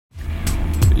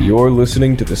You're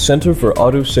listening to the Center for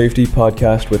Auto Safety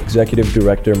podcast with Executive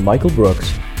Director Michael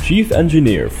Brooks, Chief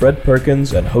Engineer Fred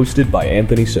Perkins, and hosted by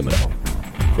Anthony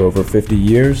Simino. For over 50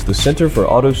 years, the Center for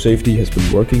Auto Safety has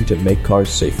been working to make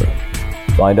cars safer.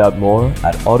 Find out more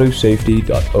at autosafety.org.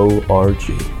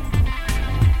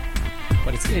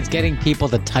 But it's getting people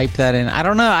to type that in. I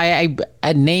don't know. I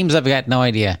names, I've got no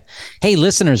idea. Hey,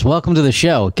 listeners, welcome to the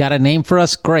show. Got a name for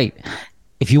us? Great.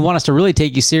 If you want us to really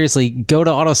take you seriously, go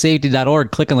to autosafety.org,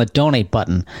 click on the donate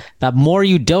button. The more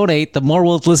you donate, the more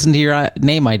we'll listen to your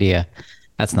name idea.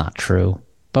 That's not true,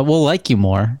 but we'll like you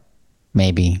more.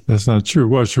 Maybe. That's not true.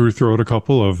 Well, should we throw out a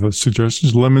couple of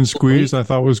suggestions? Lemon Squeeze, I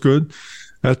thought was good.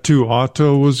 Et2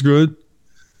 Auto was good.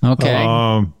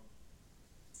 Okay.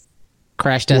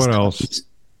 Crash Test. What else?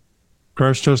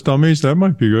 Crash Test Dummies, that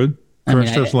might be good.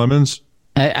 Crash Test Lemons.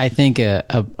 I think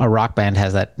a rock band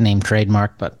has that name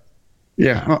trademarked, but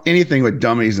yeah, well, anything with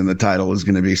dummies in the title is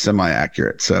going to be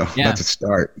semi-accurate, so that's a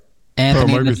start.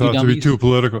 Anthony, might be thought to be too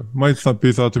political. Might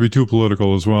be thought to be too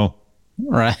political as well.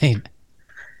 Right.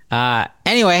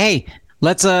 Anyway, hey,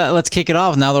 let's kick it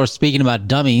off now that we're speaking about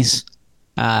dummies.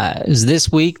 Is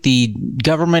this week the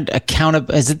government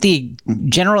is it the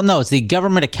general? No, it's the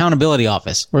Government Accountability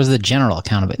Office. Or is it the General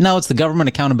Accountability? No, it's the Government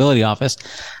Accountability Office.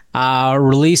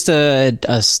 Released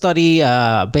a study,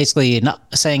 basically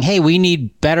saying, hey, we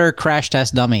need better crash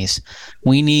test dummies.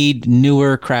 We need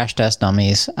newer crash test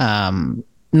dummies.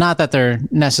 Not that they're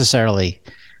necessarily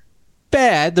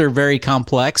bad. They're very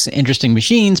complex, interesting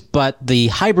machines, but the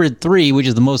Hybrid 3, which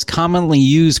is the most commonly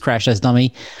used crash test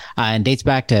dummy, and dates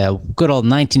back to good old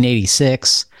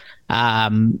 1986,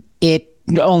 it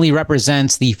only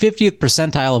represents the 50th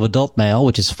percentile of adult male,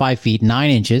 which is 5 feet 9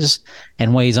 inches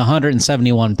and weighs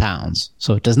 171 pounds.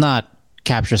 So it does not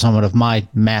capture somewhat of my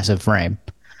massive frame.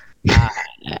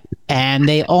 And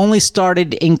they only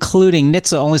started including,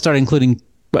 NHTSA only started including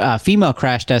female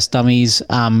crash test dummies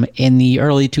in the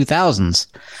early 2000s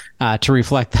to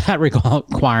reflect that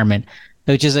requirement,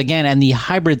 which is, again, and the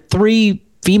Hybrid 3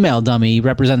 female dummy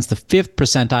represents the 5th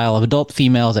percentile of adult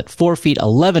females at 4 feet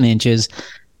 11 inches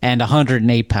and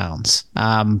 108 pounds.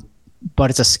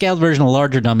 But it's a scaled version of a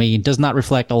larger dummy. It does not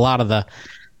reflect a lot of the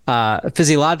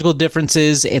physiological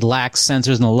differences. It lacks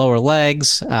sensors in the lower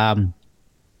legs.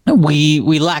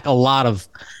 We lack a lot of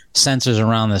sensors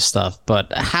around this stuff,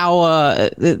 but how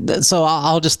so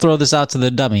I'll just throw this out to the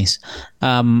dummies.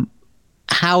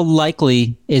 How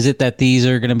likely is it that these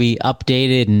are going to be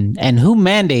updated, and who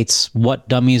mandates what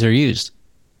dummies are used?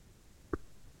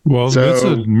 Well,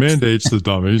 NHTSA mandates the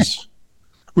dummies.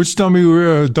 Which dummy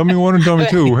 1 and dummy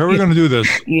 2? How are we going to do this,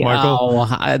 Michael?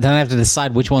 Then I have to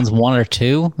decide which one's 1 or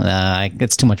 2.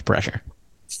 It's too much pressure.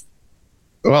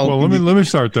 Well, let me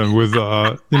start then with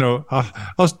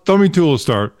dummy 2 will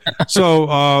start.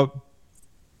 So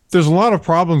there's a lot of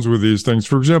problems with these things.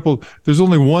 For example, there's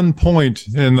only one point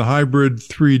in the Hybrid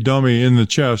 3 dummy in the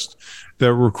chest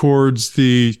that records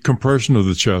the compression of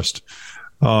the chest.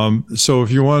 So if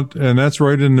you want, and that's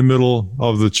right in the middle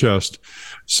of the chest.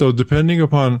 So depending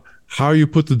upon how you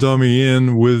put the dummy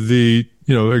in with the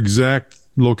exact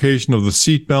location of the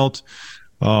seat belt,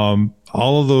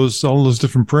 all of those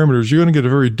different parameters, you're going to get a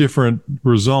very different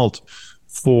result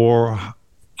for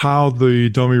how the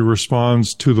dummy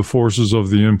responds to the forces of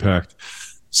the impact.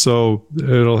 So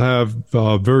it'll have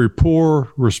a very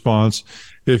poor response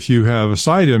if you have a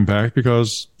side impact,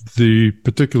 because the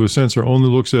particular sensor only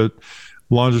looks at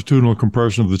longitudinal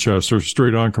compression of the chest or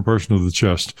straight on compression of the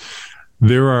chest.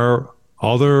 There are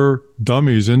other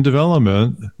dummies in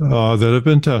development that have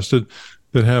been tested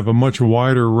that have a much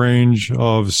wider range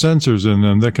of sensors in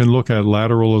them that can look at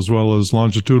lateral as well as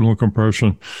longitudinal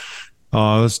compression.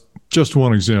 That's just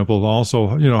one example.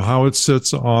 Also, how it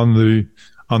sits on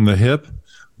the hip,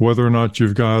 whether or not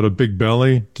you've got a big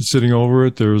belly sitting over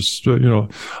it. There's, a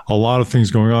lot of things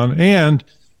going on. And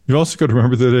you've also got to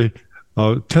remember that a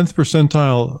 10th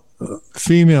percentile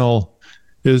female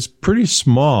is pretty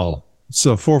small. It's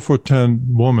a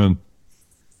 4'10" woman.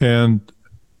 And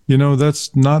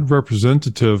that's not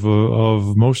representative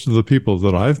of most of the people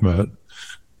that I've met.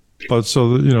 But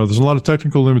so, there's a lot of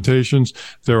technical limitations.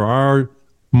 There are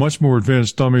much more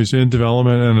advanced dummies in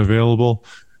development and available.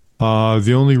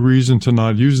 The only reason to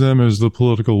not use them is the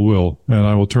political will. And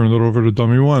I will turn it over to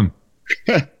dummy 1.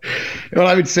 Well,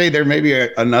 I would say there may be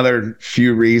another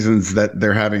few reasons that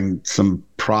they're having some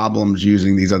problems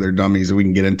using these other dummies that we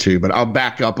can get into, but I'll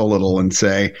back up a little and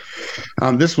say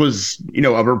this was,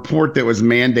 a report that was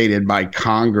mandated by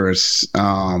Congress,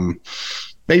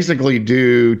 basically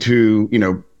due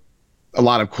to, a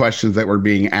lot of questions that were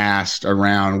being asked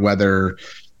around whether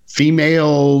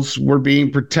females were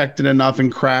being protected enough in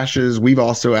crashes. We've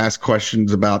also asked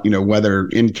questions about, whether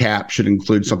NCAP should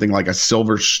include something like a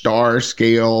silver star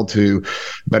scale to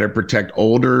better protect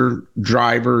older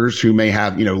drivers who may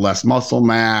have, less muscle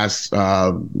mass,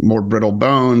 more brittle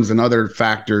bones, and other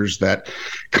factors that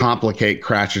complicate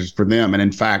crashes for them. And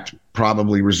in fact,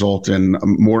 probably result in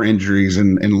more injuries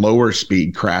and lower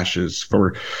speed crashes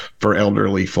for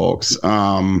elderly folks.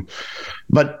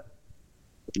 But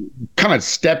kind of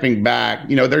stepping back,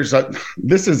 it's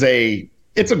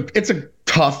a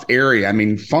tough area. I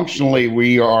mean, functionally,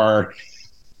 we are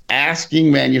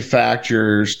asking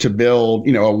manufacturers to build,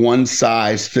 a one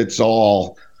size fits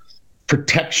all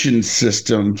protection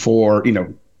system for,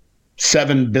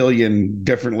 7 billion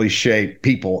differently shaped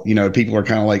people. People are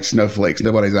kind of like snowflakes.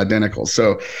 Nobody's identical.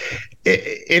 So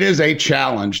it is a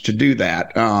challenge to do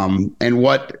that. And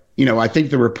what, I think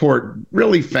the report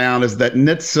really found is that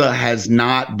NHTSA has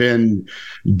not been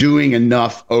doing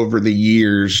enough over the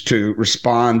years to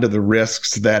respond to the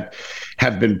risks that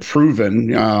have been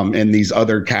proven in these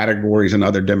other categories and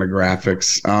other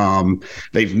demographics.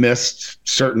 They've missed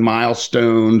certain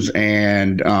milestones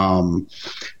and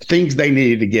things they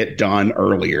needed to get done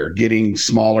earlier, getting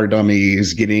smaller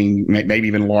dummies, getting maybe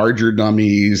even larger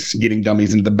dummies, getting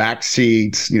dummies into the back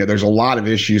seats. There's a lot of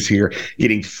issues here.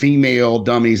 Getting female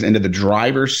dummies into the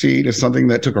driver's seat is something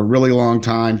that took a really long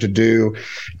time to do.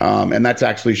 And that's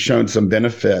actually shown some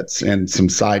benefits in some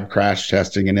side crash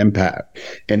testing and impact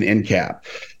and NCAP.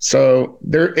 So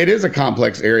it is a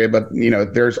complex area, but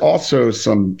there's also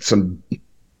some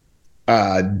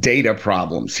data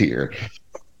problems here.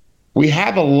 We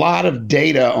have a lot of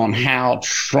data on how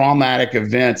traumatic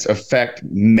events affect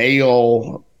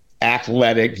male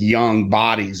athletic young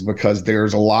bodies because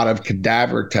there's a lot of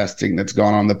cadaver testing that's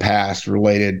gone on in the past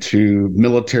related to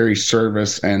military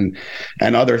service and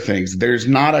other things. There's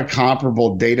not a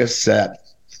comparable data set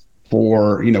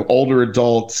for older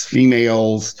adults,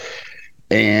 females,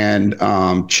 and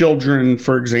children,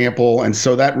 for example. And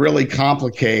so that really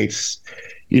complicates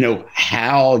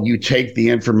how you take the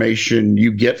information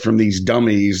you get from these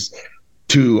dummies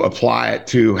to apply it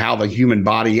to how the human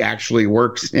body actually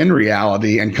works in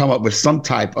reality and come up with some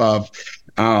type of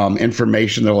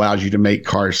information that allows you to make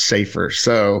cars safer.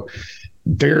 So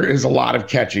there is a lot of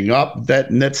catching up that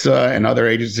NHTSA and other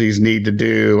agencies need to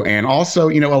do. And also,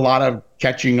 a lot of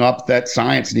catching up that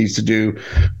science needs to do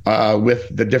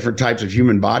with the different types of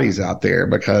human bodies out there,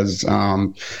 because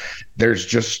there's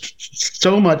just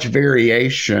so much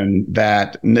variation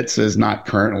that NHTSA is not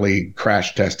currently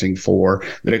crash testing for,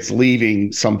 that it's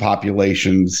leaving some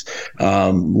populations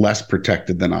less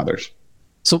protected than others.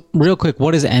 So real quick,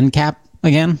 what is NCAP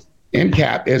again?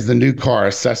 NCAP is the new car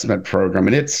assessment program,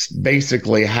 and it's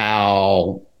basically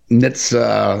how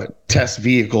NHTSA tests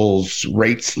vehicles,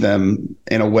 rates them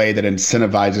in a way that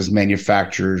incentivizes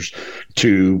manufacturers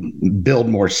to build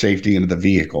more safety into the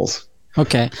vehicles.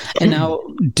 Okay. And now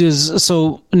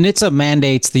so NHTSA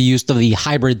mandates the use of the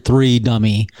Hybrid 3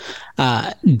 dummy.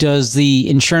 Does the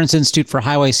Insurance Institute for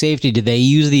Highway Safety, do they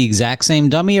use the exact same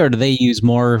dummy, or do they use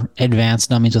more advanced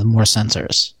dummies with more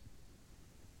sensors?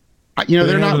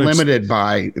 They're not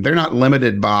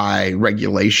limited by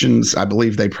regulations. I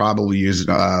believe they probably use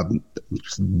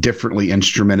differently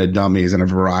instrumented dummies and a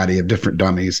variety of different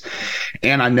dummies.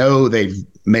 And I know they've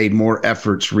made more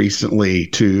efforts recently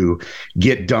to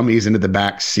get dummies into the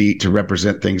back seat to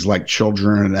represent things like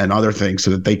children and other things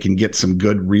so that they can get some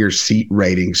good rear seat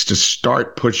ratings to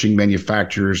start pushing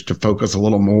manufacturers to focus a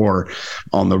little more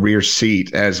on the rear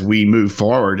seat as we move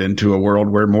forward into a world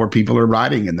where more people are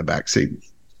riding in the back seat.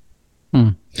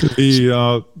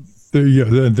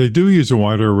 They do use a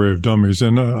wide array of dummies,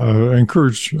 and I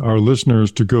encourage our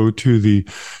listeners to go to the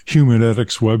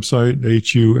Humanetics website,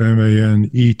 HUMANETICS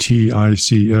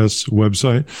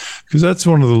website, because that's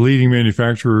one of the leading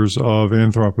manufacturers of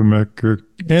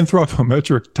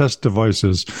anthropometric test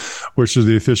devices, which is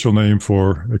the official name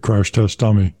for a crash test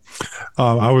dummy.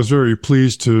 I was very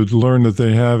pleased to learn that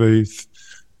they have a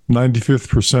 95th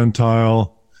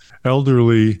percentile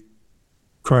elderly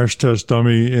crash test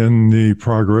dummy in the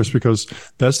progress, because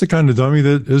that's the kind of dummy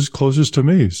that is closest to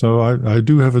me. So I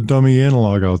do have a dummy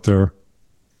analog out there.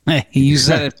 Hey, you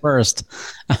said it first.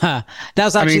 That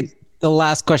was actually the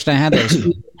last question I had there.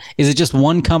 Is it just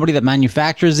one company that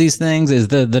manufactures these things? Is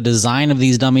the design of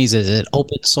these dummies, is it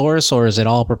open source or is it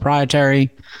all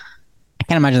proprietary? I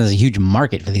can't imagine there's a huge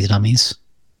market for these dummies.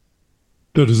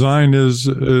 The design is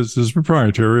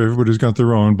proprietary. Everybody's got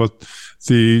their own, but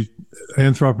the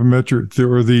anthropometric,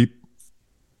 or the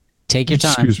take your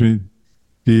time. Excuse me.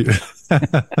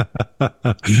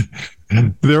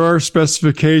 There are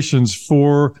specifications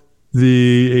for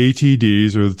the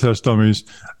ATDs or the test dummies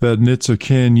that NHTSA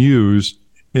can use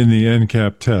in the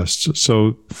NCAP tests.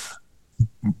 So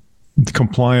the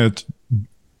compliant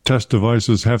test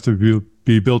devices have to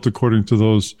be built according to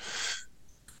those.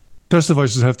 Test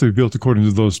devices have to be built according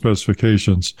to those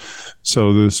specifications.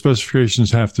 So the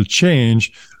specifications have to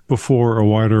change before a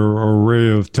wider array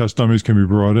of test dummies can be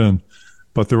brought in.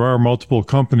 But there are multiple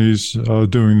companies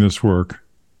doing this work,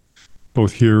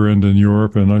 both here and in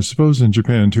Europe, and I suppose in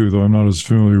Japan too, though I'm not as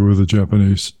familiar with the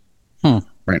Japanese.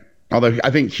 Right. Although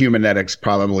I think Humanetics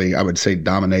probably, I would say,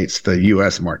 dominates the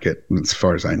U.S. market as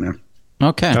far as I know.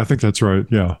 Okay. I think that's right,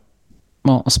 yeah.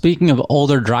 Well, speaking of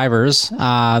older drivers,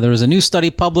 there was a new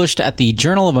study published at the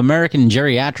Journal of American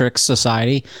Geriatrics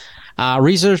Society.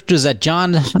 Researchers at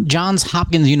Johns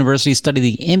Hopkins University studied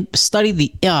the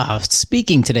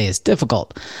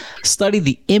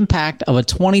impact of a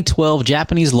 2012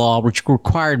 Japanese law which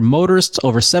required motorists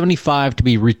over 75 to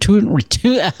be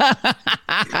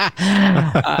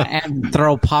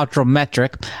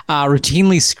anthropometric,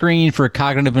 routinely screened for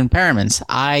cognitive impairments.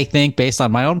 I think, based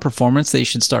on my own performance, they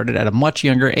should start it at a much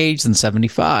younger age than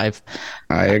 75.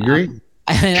 I agree.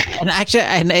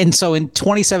 And so in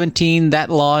 2017, that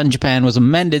law in Japan was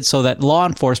amended so that law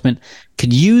enforcement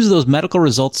could use those medical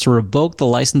results to revoke the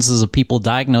licenses of people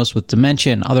diagnosed with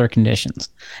dementia and other conditions.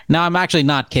 Now, I'm actually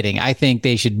not kidding. I think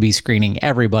they should be screening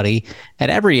everybody at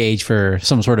every age for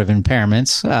some sort of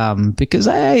impairments, because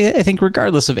I think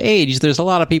regardless of age, there's a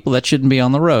lot of people that shouldn't be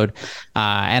on the road,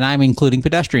 and I'm including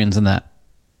pedestrians in that.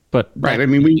 But right. I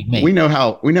mean, we know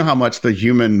how much the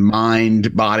human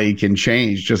mind body can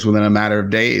change just within a matter of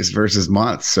days versus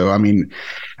months. So, I mean,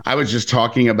 I was just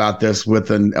talking about this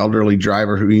with an elderly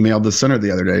driver who emailed the center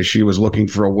the other day. She was looking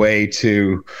for a way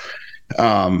to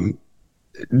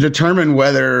determine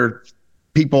whether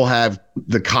people have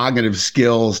the cognitive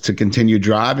skills to continue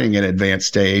driving at advanced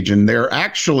stage. And there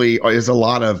actually is a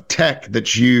lot of tech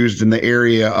that's used in the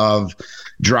area of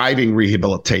driving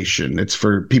rehabilitation. It's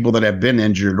for people that have been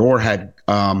injured or had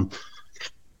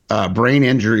brain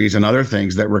injuries and other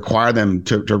things that require them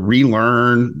to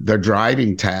relearn their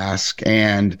driving task.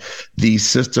 And these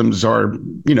systems are,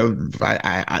 you know,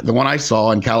 the one I saw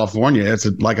in California, it's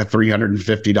like a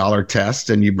 $350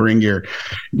 test, and you bring your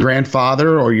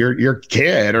grandfather or your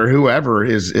kid or whoever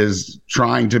is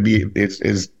trying to be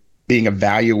is being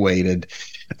evaluated.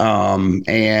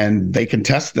 And they can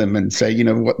test them and say, you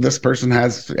know what, this person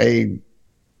has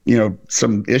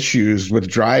some issues with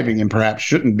driving and perhaps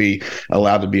shouldn't be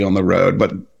allowed to be on the road.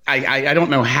 But I don't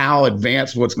know how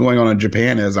advanced what's going on in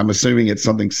Japan is. I'm assuming it's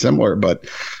something similar. But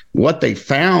what they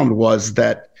found was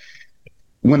that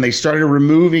when they started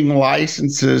removing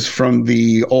licenses from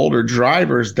the older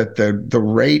drivers, that the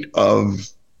rate of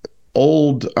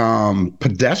old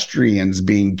pedestrians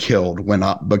being killed went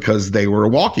up because they were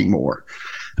walking more.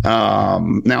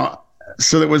 Now,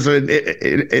 so there was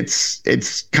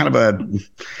it's kind of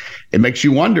it makes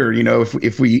you wonder, you know,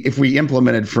 if we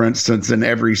implemented, for instance, in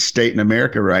every state in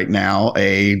America right now,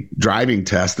 a driving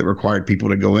test that required people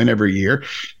to go in every year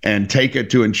and take it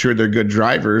to ensure they're good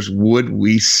drivers, would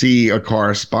we see a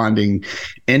corresponding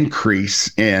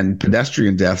increase in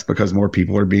pedestrian deaths because more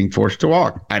people are being forced to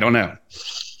walk? I don't know.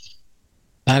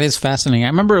 That is fascinating. I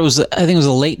remember I think it was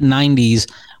the late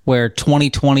 90s where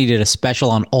 2020 did a special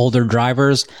on older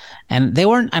drivers, and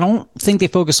I don't think they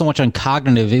focused so much on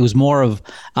cognitive. It was more of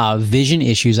vision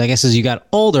issues. I guess as you got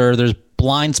older, there's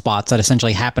blind spots that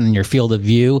essentially happen in your field of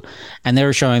view. And they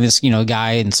were showing this,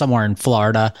 guy somewhere in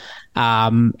Florida,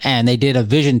 and they did a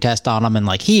vision test on him, and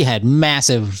like he had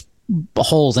massive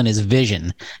holes in his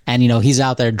vision, and he's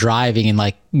out there driving and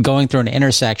like going through an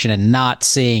intersection and not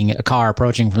seeing a car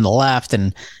approaching from the left,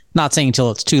 and not seeing until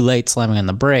it's too late, slamming on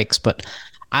the brakes. But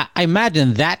I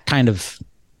imagine that kind of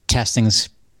testing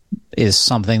is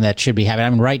something that should be happening. I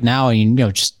mean, right now,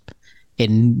 just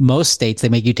in most states, they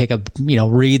make you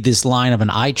read this line of an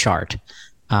eye chart.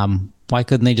 Why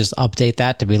couldn't they just update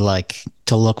that to be like,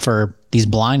 to look for these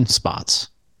blind spots?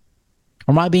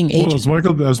 Or am I being aged?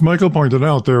 Well, as Michael pointed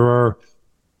out, there are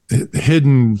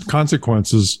hidden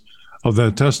consequences of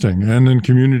that testing. And in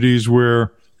communities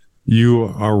where you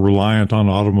are reliant on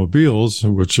automobiles,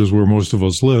 which is where most of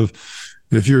us live,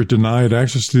 if you're denied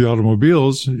access to the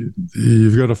automobiles,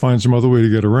 you've got to find some other way to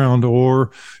get around, or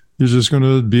you're just going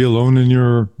to be alone in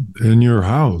your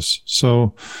house.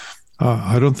 So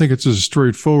I don't think it's as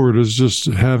straightforward as just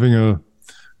having a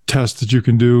test that you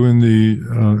can do in the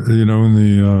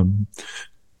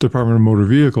Department of Motor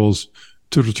Vehicles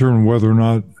to determine whether or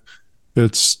not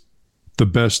it's the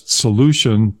best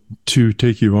solution to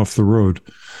take you off the road.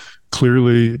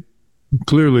 Clearly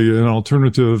an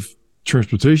alternative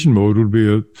transportation mode would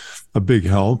be a big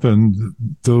help. And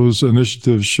those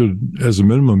initiatives should, as a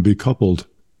minimum, be coupled.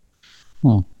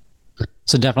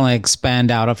 So definitely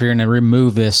expand out. If you're going to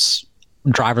remove this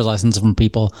driver's license from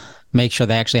people, make sure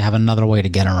they actually have another way to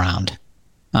get around.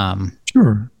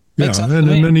 Sure. Yeah. And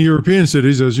in many European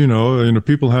cities, as you know,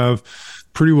 people have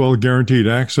pretty well guaranteed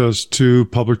access to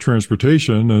public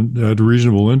transportation and at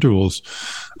reasonable intervals.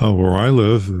 Where I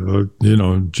live,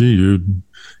 you'd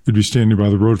be standing by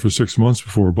the road for 6 months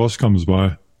before a bus comes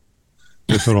by,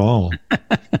 if at all.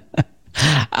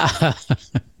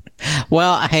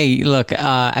 Well, hey, look,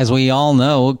 as we all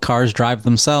know, cars drive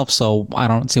themselves, so I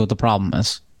don't see what the problem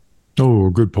is. Oh,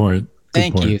 good point.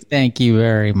 Thank you. Thank you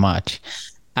very much.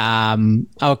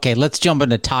 Okay, let's jump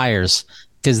into tires.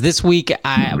 Because this week,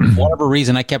 for whatever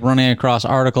reason, I kept running across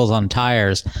articles on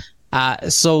tires.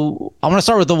 So I'm going to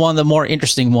start with the more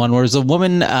interesting one, where there's a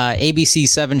woman,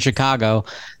 ABC7 Chicago.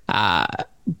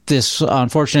 This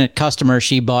unfortunate customer,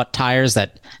 she bought tires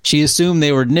that she assumed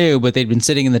they were new, but they'd been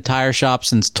sitting in the tire shop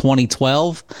since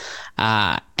 2012.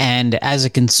 And as a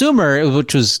consumer,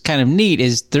 which was kind of neat,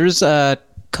 is there's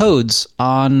codes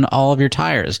on all of your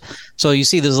tires. So you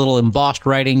see this little embossed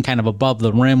writing kind of above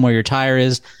the rim where your tire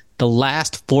is. The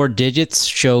last 4 digits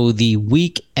show the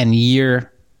week and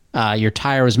year your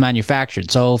tire was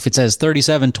manufactured. So if it says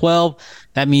 3712,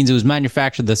 that means it was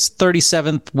manufactured the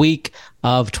 37th week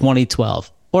of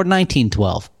 2012 or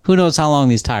 1912. Who knows how long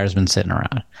these tires have been sitting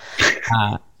around?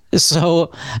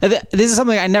 So this is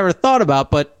something I never thought about,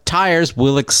 but tires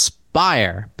will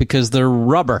expire because they're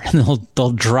rubber and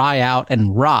they'll dry out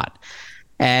and rot.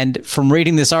 And from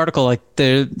reading this article, like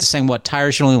they're saying what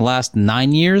tires should only last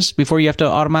 9 years before you have to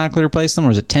automatically replace them,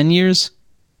 or is it 10 years?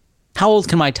 How old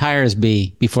can my tires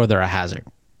be before they're a hazard?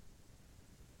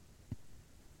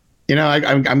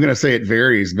 I'm going to say it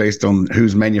varies based on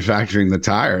who's manufacturing the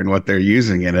tire and what they're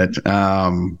using in it.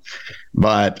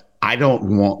 But I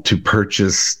don't want to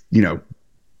purchase,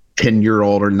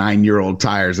 10-year-old or 9-year-old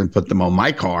tires and put them on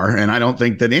my car. And I don't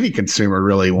think that any consumer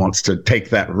really wants to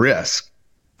take that risk.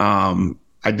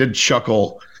 I did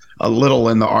chuckle a little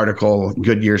in the article,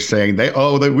 Goodyear saying that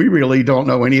we really don't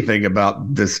know anything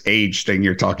about this age thing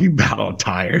you're talking about on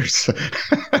tires,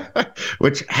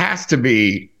 which has to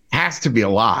be a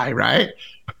lie, right?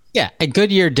 Yeah, and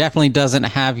Goodyear definitely doesn't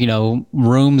have,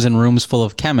 rooms and rooms full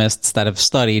of chemists that have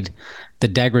studied the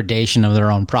degradation of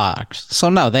their own products. So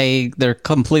no, they're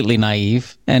completely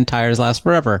naive, and tires last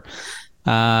forever.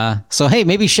 So hey,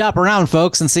 maybe shop around,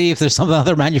 folks, and see if there's some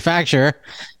other manufacturer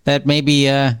that maybe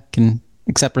can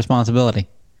accept responsibility.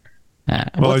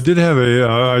 Well, I do have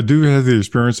the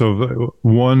experience of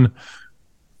one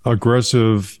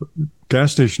aggressive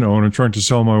gas station owner trying to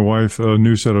sell my wife a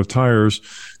new set of tires,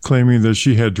 claiming that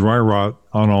she had dry rot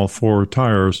on all 4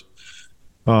 tires.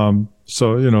 So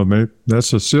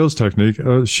that's a sales technique.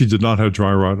 She did not have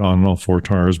dry rot on all 4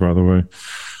 tires, by the way.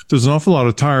 There's an awful lot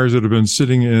of tires that have been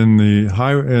sitting in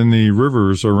the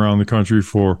rivers around the country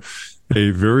for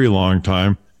a very long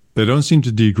time. They don't seem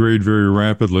to degrade very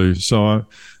rapidly. So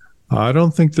I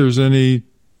don't think there's any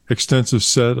extensive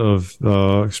set of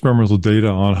experimental data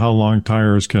on how long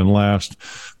tires can last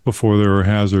before they're a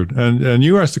hazard. And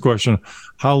you asked the question,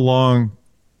 how old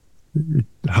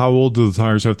do the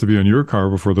tires have to be on your car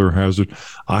before they're a hazard?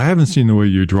 I haven't seen the way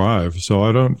you drive, so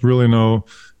I don't really know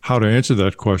how to answer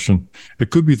that question. It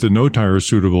could be that no tire is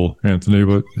suitable, Anthony,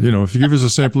 but if you give us a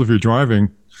sample of your driving,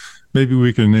 maybe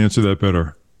we can answer that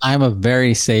better. I'm a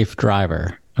very safe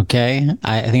driver. Okay.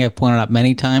 I think I've pointed out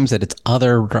many times that it's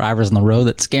other drivers on the road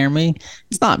that scare me.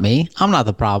 It's not me. I'm not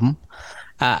the problem.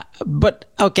 But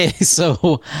okay.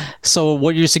 So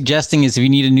what you're suggesting is if you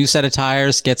need a new set of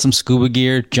tires, get some scuba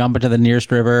gear, jump into the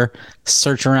nearest river,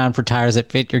 search around for tires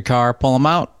that fit your car, pull them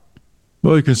out.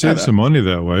 Well, you can save some money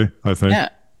that way, I think. Yeah.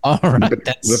 All right.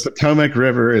 The Potomac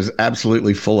River is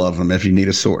absolutely full of them if you need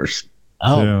a source.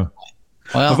 Oh, yeah.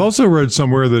 Well, I've also read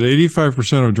somewhere that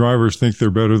 85% of drivers think they're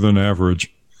better than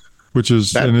average, which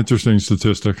is an interesting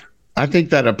statistic. I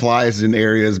think that applies in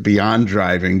areas beyond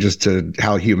driving, just to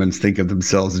how humans think of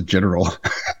themselves in general.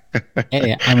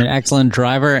 hey, I'm an excellent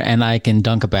driver, and I can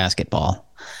dunk a basketball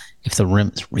if the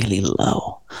rim is really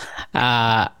low.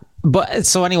 But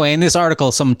so anyway, in this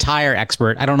article, some tire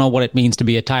expert, I don't know what it means to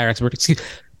be a tire expert.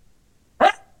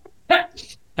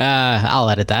 I'll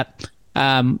edit that.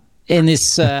 In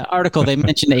this article, they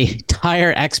mentioned a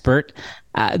tire expert.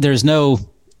 There's no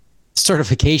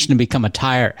certification to become a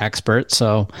tire expert.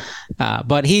 So,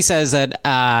 but he says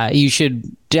that you should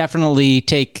definitely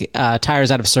take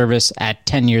tires out of service at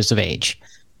 10 years of age.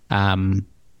 Tire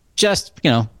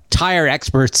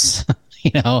experts,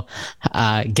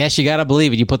 guess you got to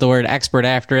believe it. You put the word expert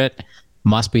after it.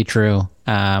 Must be true.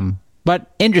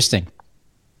 But interesting.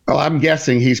 Well, I'm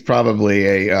guessing he's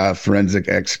probably a forensic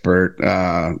expert,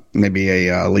 maybe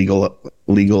a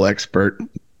legal expert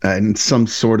in some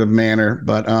sort of manner.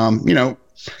 But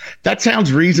that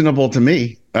sounds reasonable to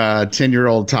me.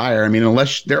 10-year-old tire. I mean,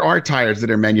 unless there are tires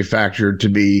that are manufactured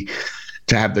to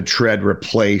have the tread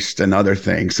replaced and other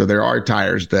things. So there are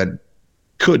tires that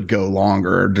could go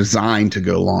longer or designed to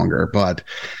go longer. But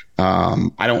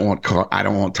I don't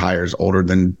want tires older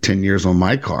than 10 years on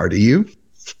my car. Do you?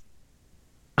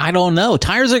 I don't know.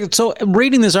 Tires are so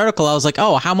reading this article, I was like,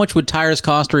 oh, how much would tires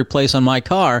cost to replace on my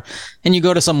car? And you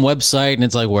go to some website and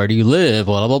it's like, where do you live?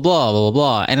 Blah, blah, blah, blah, blah,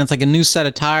 blah. And it's like a new set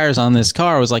of tires on this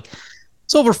car. It was like,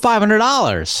 it's over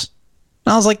 $500.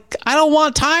 And I was like, I don't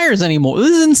want tires anymore. This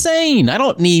is insane. I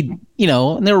don't need,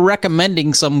 and they were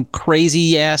recommending some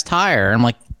crazy ass tire. I'm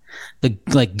like,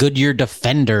 like Goodyear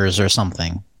Defenders or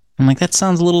something. I'm like, that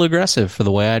sounds a little aggressive for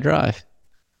the way I drive.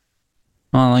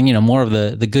 Well, more of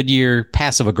the Goodyear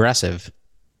passive aggressive.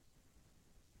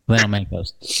 They don't make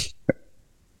those.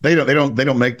 They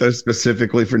don't make those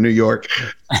specifically for New York.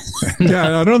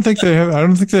 Yeah, I don't think they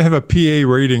have a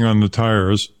PA rating on the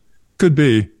tires. Could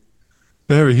be.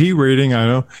 They have a heat rating, I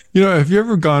know. Have you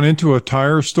ever gone into a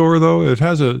tire store though? If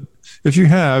you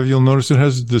have, you'll notice it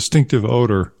has a distinctive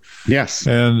odor. Yes.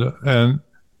 And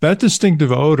that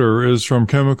distinctive odor is from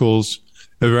chemicals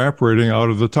evaporating out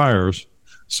of the tires.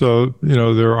 So,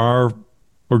 there are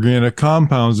organic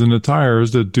compounds in the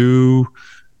tires that do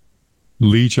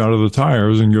leach out of the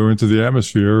tires and go into the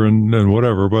atmosphere and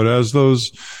whatever. But as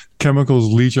those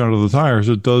chemicals leach out of the tires,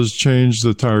 it does change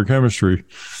the tire chemistry.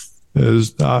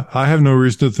 I have no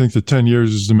reason to think that 10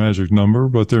 years is the magic number,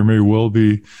 but there may well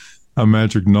be a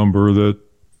magic number that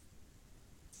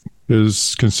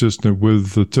is consistent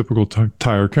with the typical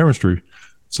tire chemistry.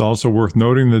 It's also worth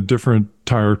noting that different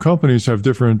tire companies have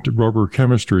different rubber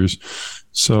chemistries.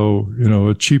 So,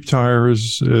 a cheap tire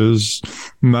is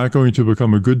not going to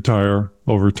become a good tire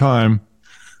over time.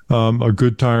 A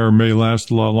good tire may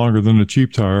last a lot longer than a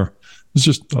cheap tire. It's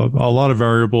just a lot of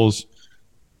variables.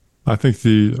 I think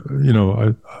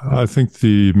I think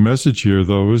the message here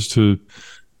though is to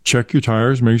check your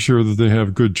tires, make sure that they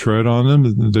have good tread on them,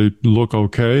 that they look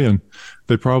okay, and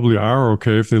they probably are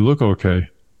okay if they look okay.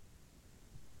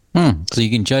 So you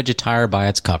can judge a tire by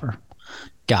its cover.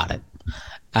 Got it.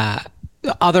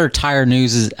 Other tire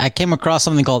news is I came across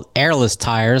something called airless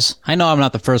tires. I know I'm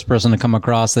not the first person to come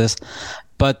across this,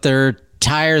 but they're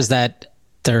tires that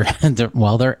they're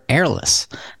airless.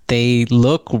 They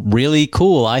look really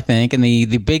cool, I think. And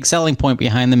the big selling point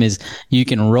behind them is you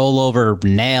can roll over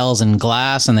nails and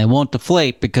glass and they won't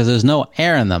deflate because there's no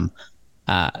air in them.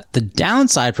 The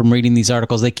downside from reading these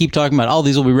articles, they keep talking about, oh,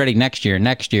 these will be ready next year. And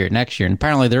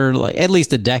apparently they're like at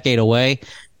least a decade away.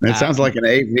 It sounds like an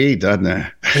AV, doesn't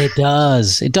it? It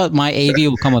does. My AV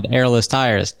will come with airless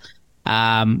tires.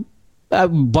 But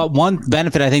one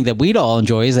benefit I think that we'd all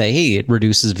enjoy is that, hey, it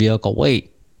reduces vehicle weight.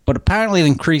 But apparently it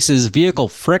increases vehicle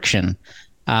friction.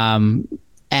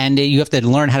 And you have to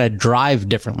learn how to drive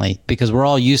differently because we're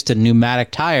all used to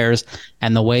pneumatic tires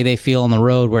and the way they feel on the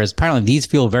road, whereas apparently these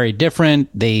feel very different.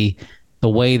 The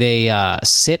way they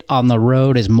sit on the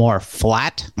road is more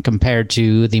flat compared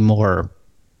to the more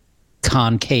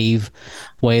concave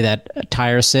way that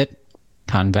tires sit.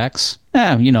 Convex.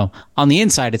 On the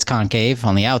inside it's concave,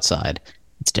 on the outside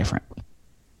it's different.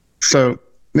 So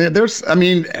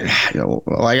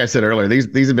like I said earlier,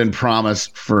 these have been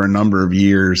promised for a number of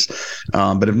years,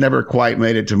 but have never quite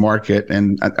made it to market.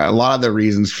 And a lot of the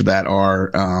reasons for that are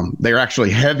they're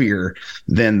actually heavier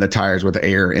than the tires with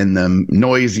air in them,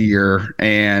 noisier,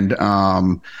 and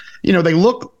they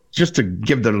look, just to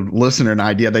give the listener an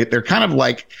idea, they're kind of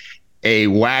like a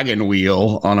wagon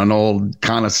wheel on an old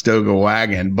Conestoga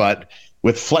wagon, but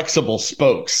with flexible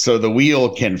spokes. So the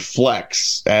wheel can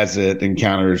flex as it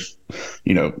encounters,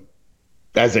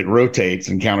 as it rotates,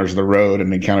 encounters the road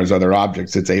and encounters other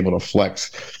objects, it's able to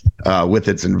flex with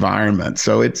its environment.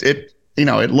 So it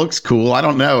looks cool. I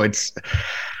don't know. It's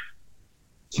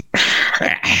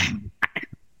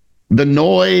the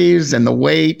noise and the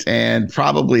weight and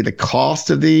probably the cost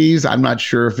of these. I'm not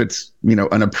sure if it's,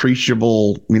 an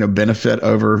appreciable, benefit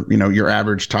over, your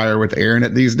average tire with air in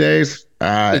it these days.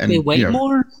 They weigh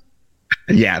more?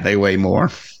 Yeah, they weigh more.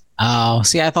 Oh,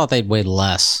 see, I thought they'd weigh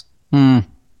less. Oh,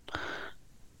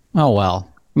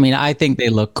 well. I mean, I think they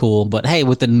look cool, but hey,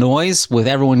 with the noise, with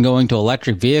everyone going to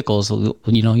electric vehicles,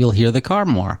 you'll hear the car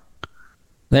more.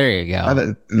 There you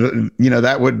go.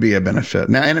 That would be a benefit.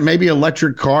 Now, and maybe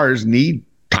electric cars need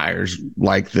tires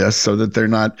like this so that they're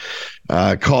not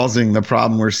causing the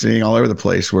problem we're seeing all over the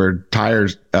place where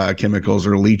tires chemicals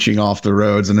are leaching off the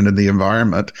roads and into the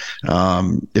environment.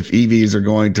 If EVs are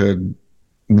going to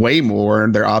weigh more,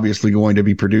 they're obviously going to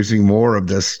be producing more of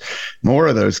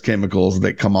those chemicals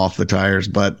that come off the tires.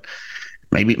 But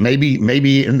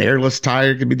maybe an airless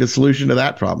tire could be the solution to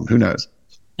that problem. Who knows?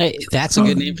 Hey, that's a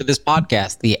good name for this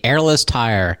podcast, the airless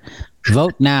tire.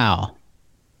 Vote now.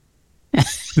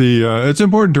 It's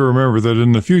important to remember that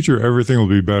in the future, everything will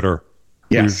be better.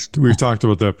 Yes. We've talked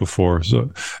about that before.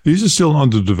 So these are still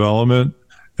under development.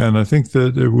 And I think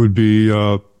that it would be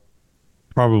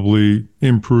probably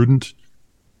imprudent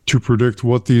to predict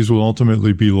what these will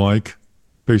ultimately be like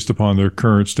based upon their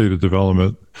current state of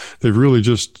development. They've really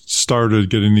just started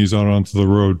getting these out onto the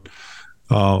road.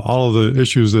 All of the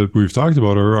issues that we've talked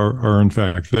about are in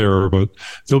fact there, but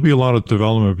there'll be a lot of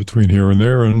development between here and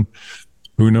there. And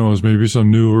who knows, maybe some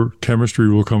newer chemistry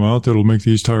will come out that'll make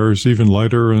these tires even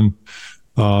lighter and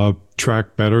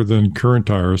track better than current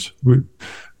tires.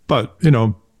 But,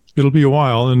 it'll be a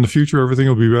while. In the future, everything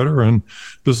will be better, and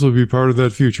this will be part of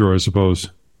that future, I suppose.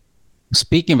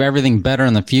 Speaking of everything better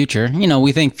in the future,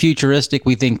 we think futuristic,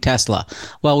 we think Tesla.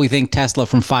 Well, we think Tesla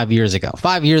from 5 years ago.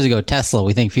 5 years ago, Tesla,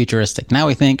 we think futuristic. Now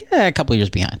we think a couple of years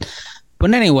behind.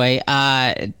 But anyway,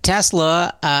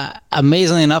 Tesla,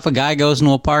 amazingly enough, a guy goes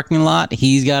into a parking lot.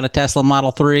 He's got a Tesla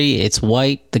Model 3. It's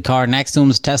white. The car next to him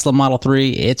is Tesla Model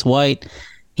 3. It's white.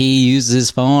 He uses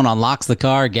his phone, unlocks the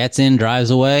car, gets in,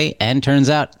 drives away, and turns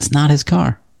out it's not his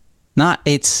car.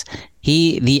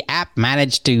 The app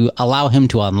managed to allow him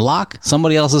to unlock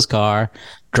somebody else's car,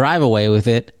 drive away with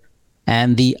it.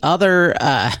 And the other,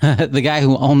 the guy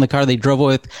who owned the car they drove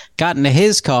with, got into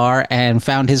his car and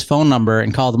found his phone number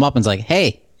and called him up and was like,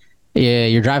 "Hey,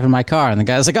 you're driving my car." And the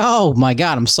guy's like, "Oh my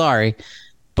God, I'm sorry."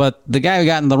 But the guy who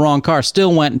got in the wrong car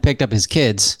still went and picked up his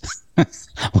kids,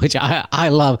 which I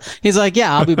love. He's like,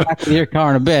 "Yeah, I'll be back with your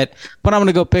car in a bit, but I'm going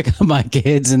to go pick up my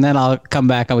kids and then I'll come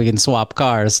back and we can swap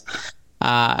cars."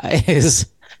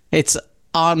 It's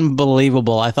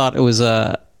unbelievable. I thought it was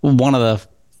one of the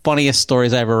funniest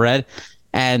stories I ever read,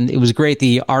 and it was great.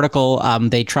 The article,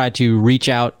 they tried to reach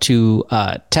out to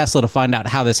Tesla to find out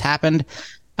how this happened,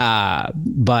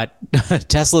 but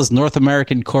Tesla's North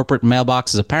American corporate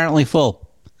mailbox is apparently full.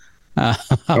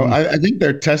 I think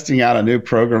they're testing out a new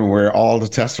program where all the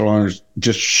Tesla owners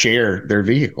just share their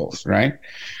vehicles, right?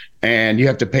 And you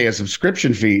have to pay a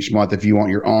subscription fee each month if you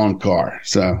want your own car.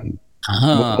 So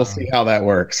we'll see how that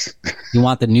works. You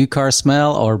want the new car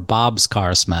smell or Bob's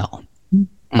car smell?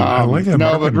 I like that.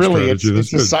 No, but really, it's a good.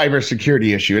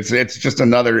 cybersecurity issue. It's just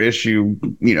another issue,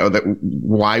 that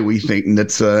why we think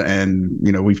NHTSA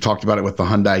and, we've talked about it with the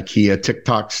Hyundai Kia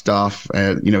TikTok stuff.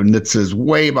 And, NHTSA is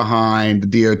way behind,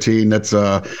 the DOT,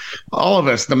 NHTSA, all of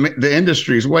us, the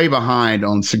industry is way behind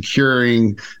on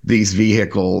securing these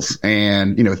vehicles.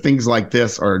 And, things like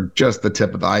this are just the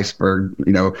tip of the iceberg.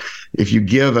 If you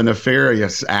give a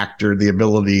nefarious actor the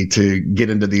ability to get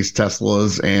into these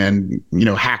Teslas and,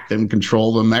 hack them,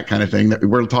 control them, that kind of thing, that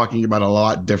we're talking about a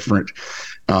lot different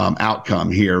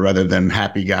outcome here rather than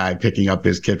happy guy picking up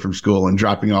his kid from school and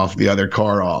dropping off the other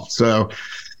car off. So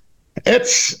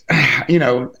it's,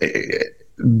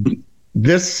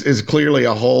 this is clearly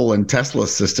a hole in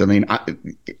Tesla's system. I mean,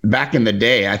 back in the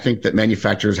day, I think that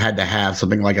manufacturers had to have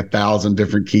something like 1,000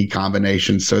 different key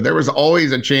combinations. So there was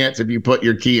always a chance if you put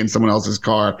your key in someone else's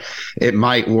car, it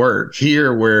might work.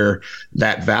 Here, where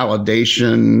that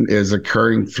validation is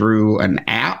occurring through an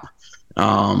app,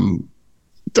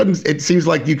 it seems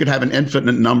like you could have an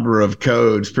infinite number of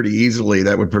codes pretty easily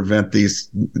that would prevent this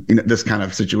kind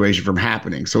of situation from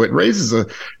happening. So it raises a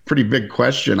pretty big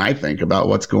question, I think, about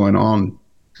what's going on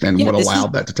and what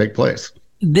allowed that to take place.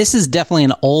 This is definitely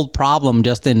an old problem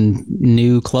just in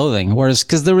new clothing. Whereas,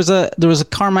 because there was a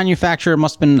car manufacturer, it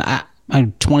must have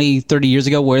been 20, 30 years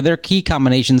ago, where their key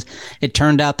combinations, it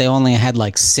turned out they only had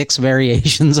like 6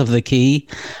 variations of the key.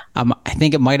 I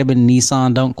think it might have been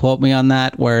Nissan. Don't quote me on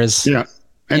that. Whereas, yeah.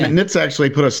 And NHTSA actually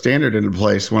put a standard into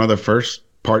place. One of the first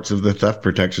parts of the theft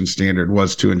protection standard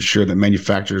was to ensure that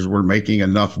manufacturers were making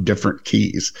enough different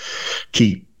key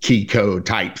code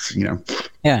types,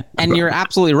 Yeah. And you're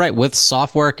absolutely right. With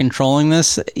software controlling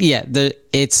this,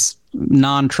 it's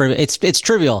non-trivial. It's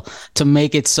trivial to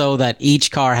make it so that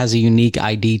each car has a unique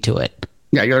ID to it.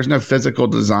 Yeah. There's no physical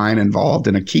design involved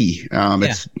in a key.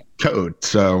 It's code.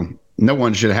 So no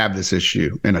one should have this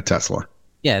issue in a Tesla.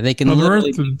 Yeah, they can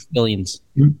literally be billions.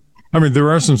 I mean, there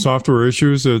are some software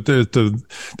issues.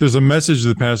 There's a message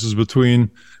that passes between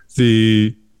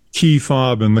the key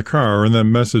fob and the car, and that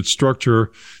message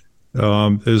structure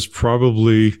is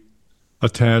probably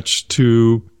attached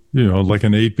to like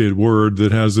an 8-bit word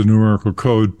that has the numerical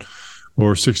code,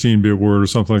 or 16-bit word or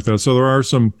something like that. So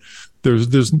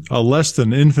there's a less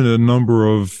than infinite number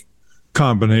of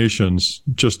combinations,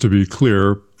 just to be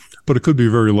clear, but it could be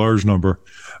a very large number.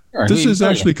 This is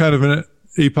actually kind of an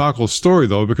epochal story,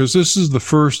 though, because this is the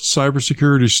first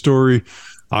cybersecurity story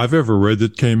I've ever read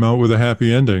that came out with a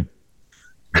happy ending.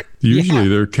 Usually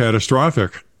they're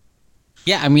catastrophic.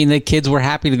 Yeah, I mean, the kids were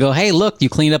happy to go, hey, look, you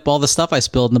cleaned up all the stuff I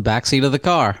spilled in the backseat of the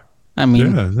car. I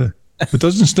mean... Yeah, it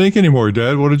doesn't stink anymore,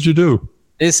 Dad. What did you do?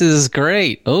 This is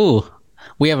great. Oh,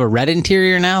 we have a red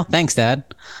interior now? Thanks, Dad.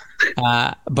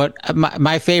 But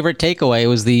my favorite takeaway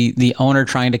was the owner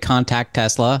trying to contact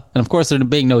Tesla. And, of course, there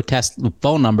being no Tesla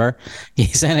phone number, he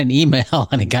sent an email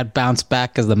and it got bounced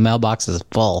back because the mailbox is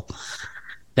full.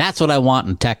 That's what I want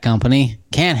in a tech company.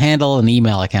 Can't handle an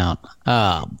email account.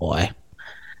 Oh, boy.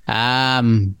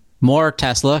 More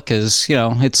Tesla because,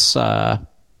 it's...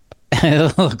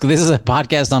 Look, this is a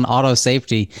podcast on auto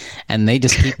safety, and they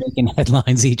just keep making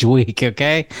headlines each week,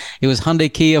 okay? It was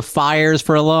Hyundai Kia fires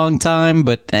for a long time,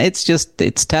 but it's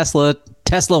Tesla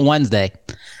Wednesday.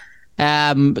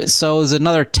 So there's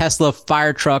another Tesla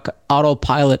fire truck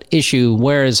autopilot issue,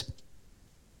 whereas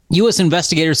U.S.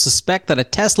 investigators suspect that a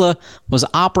Tesla was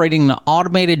operating an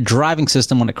automated driving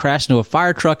system when it crashed into a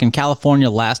fire truck in California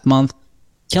last month,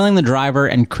 killing the driver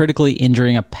and critically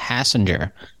injuring a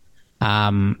passenger.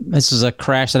 This is a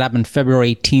crash that happened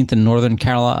February 18th in Northern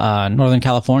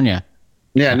California.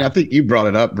 Yeah, and I think you brought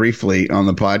it up briefly on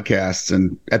the podcast,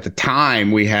 and at the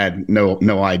time we had no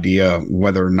idea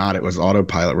whether or not it was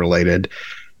autopilot related.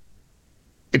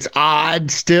 It's odd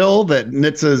still that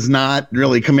NHTSA's not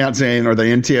really coming out saying, or the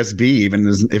NTSB,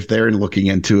 even if they're looking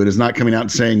into it, is not coming out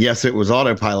and saying, yes, it was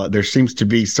autopilot. There seems to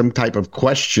be some type of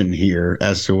question here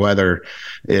as to whether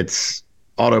it's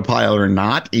autopilot or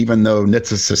not, even though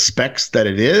NHTSA suspects that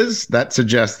it is. That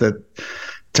suggests that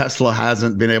Tesla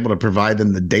hasn't been able to provide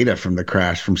them the data from the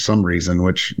crash for some reason,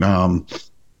 which I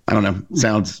don't know,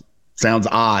 sounds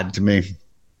odd to me.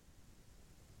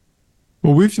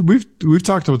 Well, we've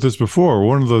talked about this before.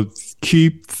 One of the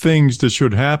key things that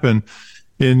should happen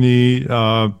in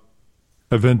the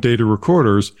event data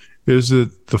recorders is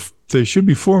that they should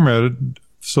be formatted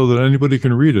so that anybody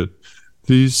can read it.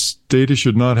 These data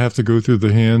should not have to go through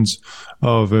the hands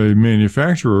of a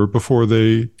manufacturer before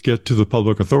they get to the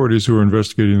public authorities who are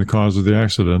investigating the cause of the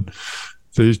accident.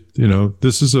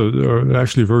 This is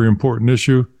actually a very important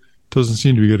issue. Doesn't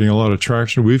seem to be getting a lot of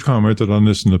traction. We've commented on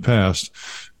this in the past,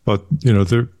 but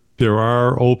there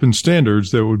are open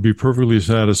standards that would be perfectly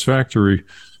satisfactory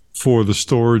for the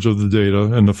storage of the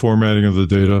data and the formatting of the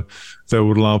data that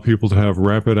would allow people to have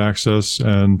rapid access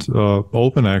and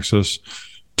open access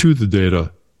to the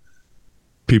data,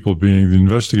 people being the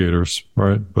investigators,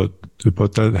 right? But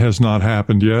that has not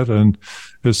happened yet, and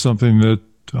it's something that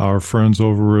our friends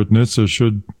over at NHTSA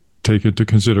should take into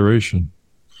consideration.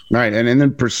 Right, and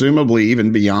then presumably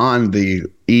even beyond the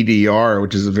EDR,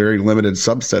 which is a very limited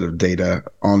subset of data,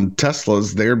 on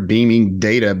Teslas, they're beaming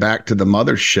data back to the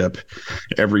mothership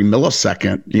every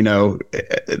millisecond.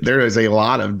 There is a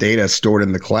lot of data stored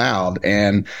in the cloud,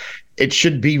 and it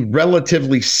should be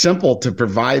relatively simple to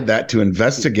provide that to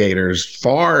investigators,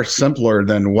 far simpler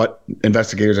than what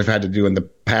investigators have had to do in the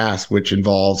past, which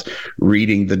involves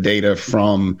reading the data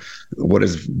from what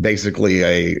is basically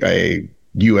a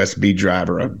USB drive,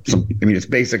 it's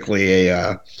basically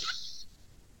a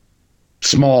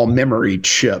small memory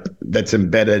chip that's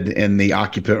embedded in the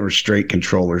occupant restraint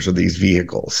controllers of these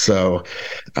vehicles. So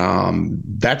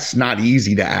that's not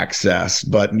easy to access.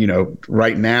 But,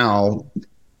 right now,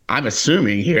 I'm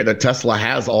assuming here that Tesla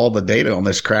has all the data on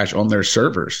this crash on their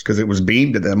servers because it was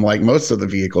beamed to them like most of the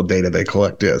vehicle data they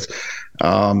collect is.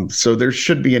 So there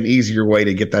should be an easier way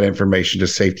to get that information to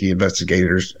safety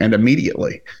investigators and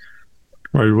immediately.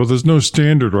 Right. Well, there's no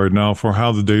standard right now for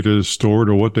how the data is stored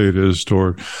or what data is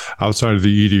stored outside of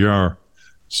the EDR.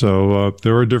 So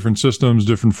there are different systems,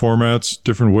 different formats,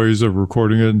 different ways of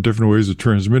recording it, and different ways of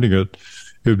transmitting it.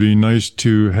 It'd be nice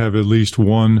to have at least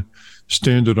one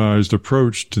standardized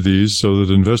approach to these so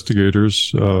that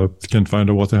investigators can find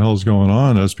out what the hell is going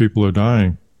on as people are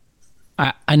dying.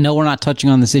 I know we're not touching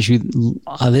on this issue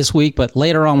this week, but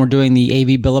later on we're doing the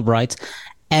AV Bill of Rights.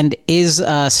 And is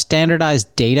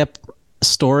standardized data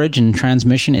storage and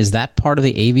transmission, is that part of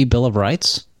the AV Bill of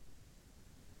Rights?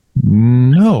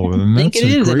 No, and that's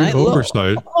a great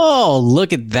oversight.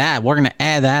 Look at that. We're going to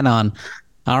add that on.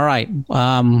 All right.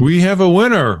 We have a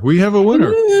winner. Look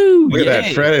at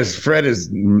that. Fred is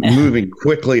moving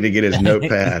quickly to get his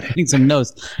notepad. Getting some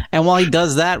notes. And while he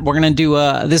does that, we're going to do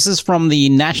this is from the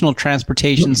National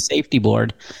Transportation Safety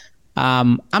Board.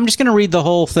 I'm just going to read the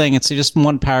whole thing. It's just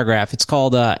one paragraph. It's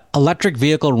called Electric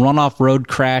Vehicle Runoff Road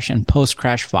Crash and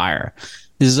Post-Crash Fire.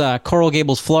 This is Coral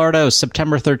Gables, Florida. It was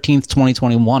September 13th,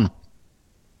 2021.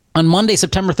 On Monday,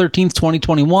 September 13th,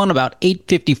 2021, about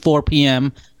 8:54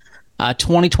 p.m.,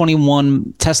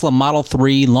 2021 Tesla Model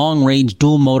 3 long-range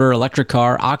dual-motor electric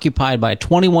car occupied by a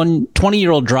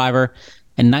 20-year-old driver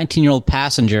and 19-year-old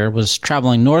passenger was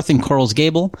traveling north in Coral's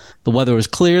Gable. The weather was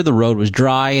clear, the road was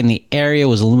dry, and the area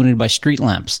was illuminated by street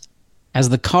lamps. As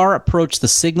the car approached the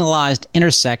signalized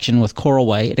intersection with Coral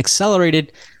Way, it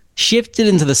accelerated, shifted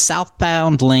into the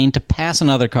southbound lane to pass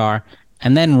another car,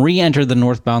 and then re-entered the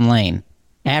northbound lane.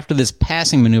 After this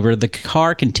passing maneuver, the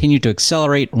car continued to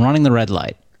accelerate, running the red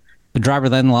light. The driver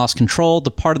then lost control,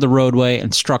 departed the roadway,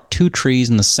 and struck two trees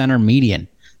in the center median.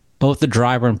 Both the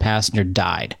driver and passenger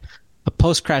died. A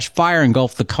post-crash fire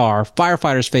engulfed the car.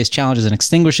 Firefighters faced challenges in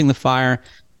extinguishing the fire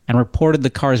and reported the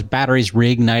car's batteries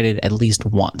reignited at least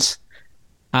once.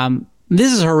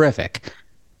 This is horrific.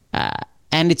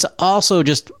 And it's also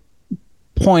just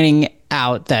pointing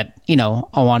out that,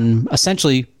 on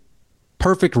essentially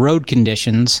perfect road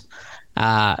conditions,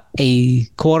 a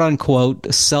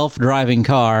quote-unquote self-driving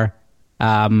car,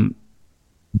 I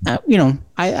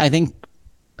think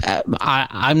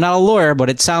I'm not a lawyer, but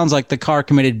it sounds like the car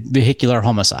committed vehicular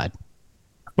homicide.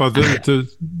 Well,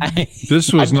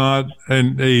 this was not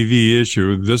an AV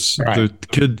issue. The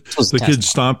kid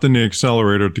stomped in the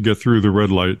accelerator to get through the red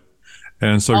light,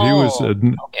 and so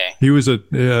he was at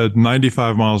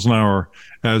 95 miles an hour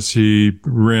as he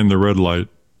ran the red light.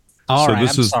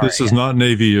 This is not an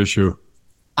AV issue.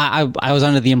 I was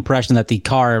under the impression that the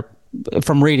car,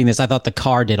 from reading this, I thought the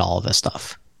car did all of this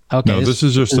stuff. Okay, no, this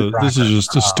is just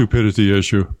a stupidity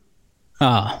issue.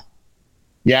 Oh,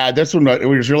 yeah, that's what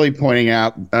we was really pointing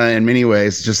out in many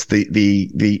ways. Just that the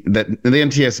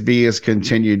NTSB has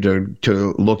continued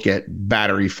to look at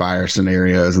battery fire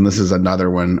scenarios, and this is another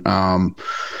one. Now,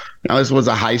 this was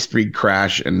a high-speed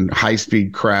crash, and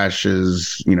high-speed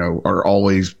crashes, are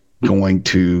always going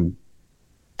to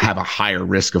have a higher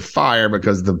risk of fire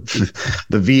because the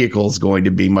vehicle is going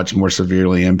to be much more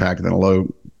severely impacted than a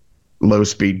low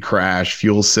speed crash.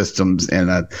 Fuel systems in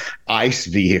an ICE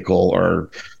vehicle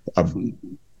are a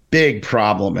big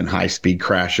problem in high speed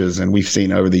crashes, and we've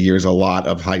seen over the years a lot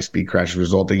of high speed crashes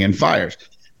resulting in fires.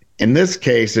 In this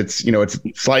case, it's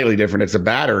slightly different. It's a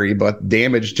battery, but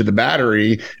damage to the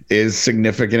battery is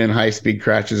significant in high speed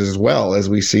crashes as well, as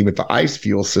we see with the ICE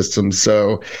fuel system.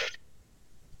 So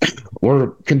we're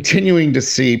continuing to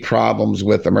see problems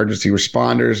with emergency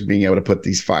responders being able to put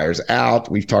these fires out.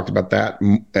 We've talked about that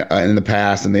in the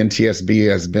past, and the NTSB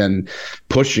has been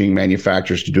pushing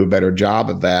manufacturers to do a better job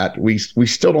of that. We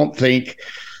still don't think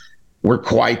we're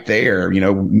quite there.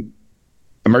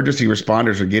 Emergency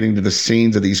responders are getting to the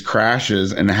scenes of these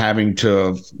crashes and having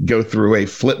to go through a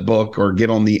flip book or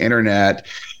get on the internet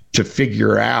to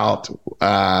figure out,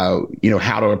 how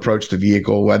to approach the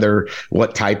vehicle,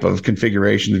 what type of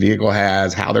configuration the vehicle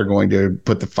has, how they're going to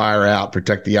put the fire out,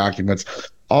 protect the occupants.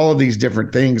 All of these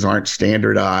different things aren't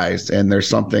standardized, and there's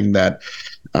something that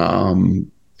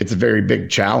it's a very big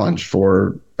challenge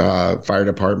for fire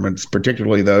departments,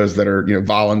 particularly those that are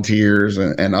volunteers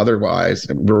and otherwise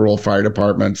rural fire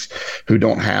departments who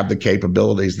don't have the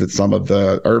capabilities that some of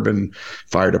the urban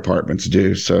fire departments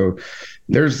do. So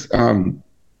there's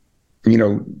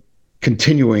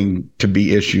continuing to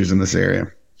be issues in this area.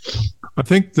 I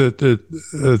think that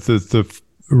the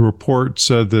report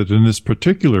said that in this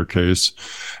particular case,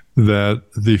 that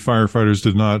the firefighters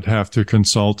did not have to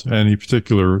consult any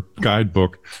particular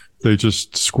guidebook. They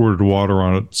just squirted water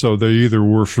on it. So they either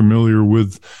were familiar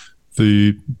with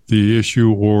the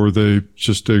issue or they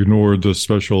just ignored the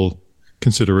special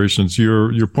considerations.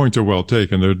 Your points are well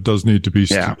taken. There does need to be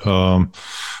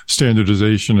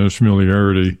standardization and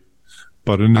familiarity.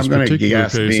 But in this particular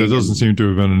case, it doesn't seem to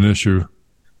have been an issue.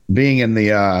 Being in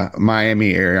the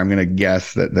Miami area, I'm going to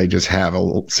guess that they just have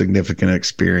a significant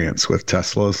experience with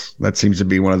Teslas. That seems to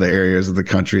be one of the areas of the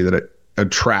country that it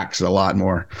attracts a lot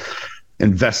more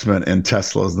investment in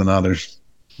Teslas than others.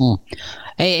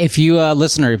 Hey, if you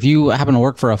listener, if you happen to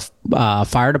work for a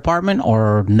fire department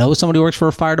or know somebody who works for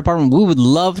a fire department, we would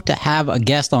love to have a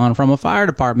guest on from a fire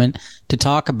department to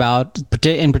talk about,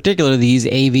 in particular, these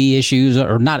AV issues,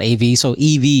 or not AV, so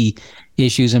EV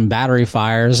issues and battery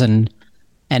fires, and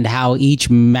how each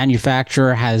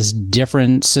manufacturer has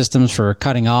different systems for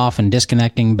cutting off and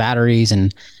disconnecting batteries,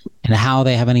 and how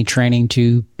they have any training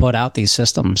to put out these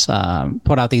systems,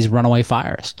 put out these runaway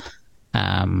fires.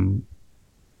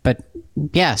 But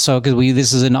yeah, so because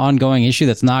this is an ongoing issue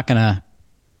that's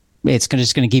just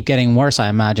gonna keep getting worse, I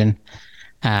imagine.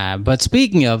 But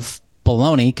speaking of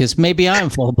baloney, because maybe I'm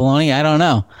full of baloney. I don't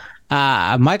know.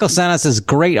 Michael sent us this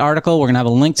great article. We're going to have a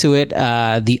link to it.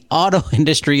 The auto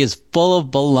industry is full of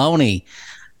baloney.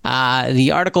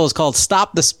 The article is called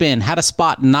Stop the Spin, How to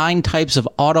Spot 9 Types of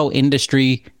Auto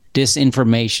Industry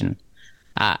Disinformation.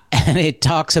 And it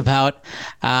talks about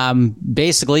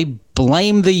basically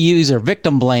blame the user,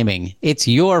 victim blaming. It's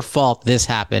your fault this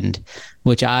happened,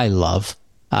 which I love.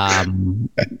 And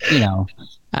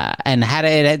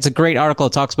it's a great article.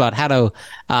 It talks about how to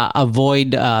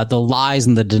avoid the lies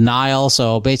and the denial.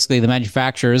 So basically the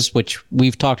manufacturers, which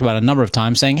we've talked about a number of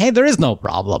times, saying, hey, there is no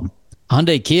problem.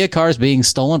 Hyundai Kia cars being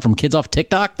stolen from kids off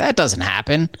TikTok, that doesn't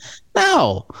happen.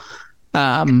 No.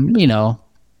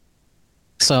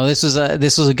 So this was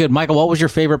a good. Michael, what was your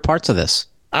favorite parts of this?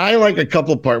 I like a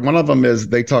couple of parts. One of them is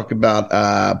they talk about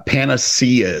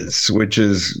panaceas, which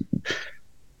is,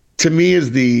 to me,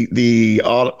 is the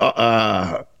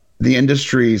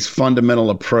industry's fundamental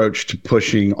approach to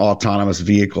pushing autonomous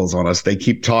vehicles on us. They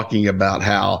keep talking about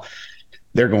how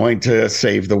they're going to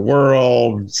save the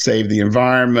world, save the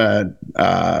environment,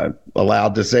 allow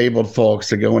disabled folks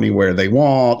to go anywhere they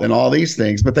want, and all these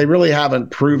things. But they really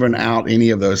haven't proven out any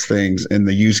of those things in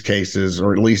the use cases,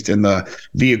 or at least in the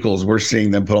vehicles we're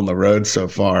seeing them put on the road so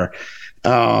far.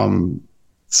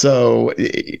 So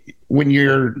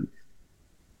when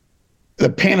the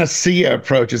panacea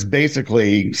approach is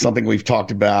basically something we've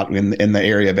talked about in the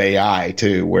area of AI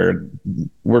too, where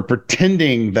we're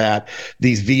pretending that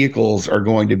these vehicles are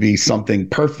going to be something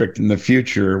perfect in the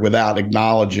future without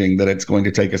acknowledging that it's going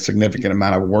to take a significant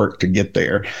amount of work to get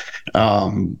there.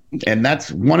 And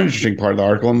that's one interesting part of the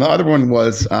article. And the other one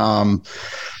was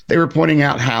they were pointing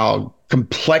out how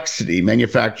complexity,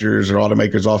 manufacturers or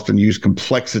automakers often use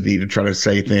complexity to try to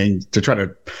say things, to try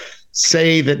to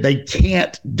say that they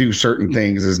can't do certain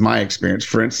things, is my experience.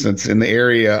 For instance, in the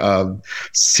area of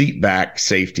seat back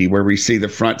safety, where we see the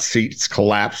front seats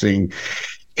collapsing,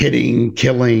 hitting,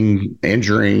 killing,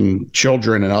 injuring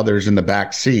children and others in the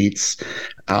back seats,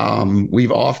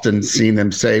 we've often seen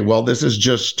them say, well, this is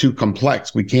just too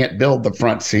complex. We can't build the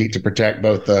front seat to protect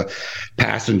both the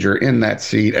passenger in that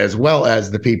seat as well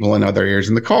as the people in other areas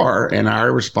in the car. And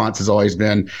our response has always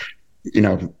been,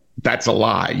 that's a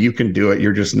lie. You can do it.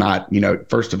 You're just not,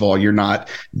 first of all, you're not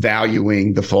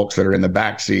valuing the folks that are in the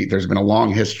backseat. There's been a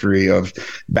long history of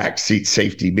backseat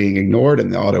safety being ignored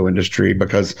in the auto industry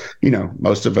because,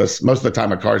 most of the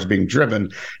time a car is being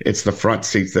driven, it's the front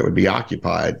seats that would be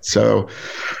occupied. So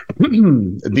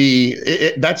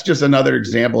that's just another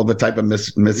example of the type of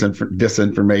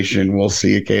disinformation we'll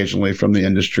see occasionally from the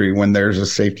industry when there's a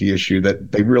safety issue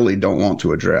that they really don't want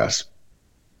to address.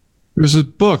 There's a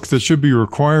book that should be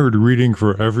required reading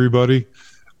for everybody.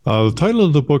 The title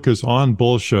of the book is On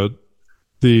Bullshit.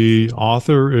 The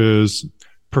author is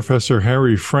Professor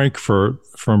Harry Frankfurt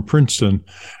from Princeton.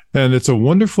 And it's a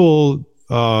wonderful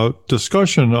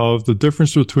discussion of the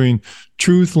difference between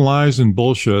truth, lies, and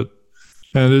bullshit.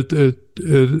 And it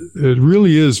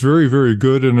really is very, very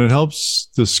good. And it helps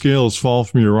the scales fall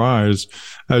from your eyes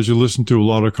as you listen to a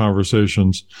lot of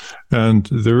conversations. And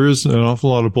there is an awful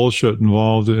lot of bullshit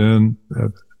involved in,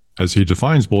 as he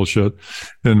defines bullshit,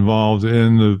 involved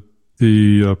in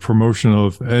the promotion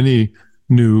of any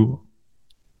new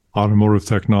automotive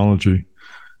technology.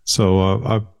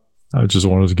 So I just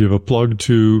wanted to give a plug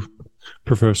to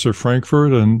Professor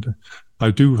Frankfurt, and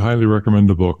I do highly recommend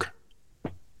the book.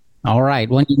 All right.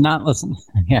 When you're not listening.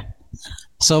 Yeah.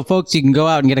 So, folks, you can go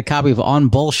out and get a copy of On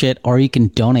Bullshit, or you can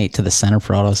donate to the Center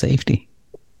for Auto Safety.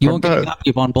 You won't get a copy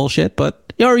of On Bullshit,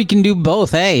 or you can do both.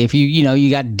 Hey, if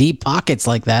you got deep pockets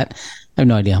like that, I have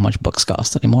no idea how much books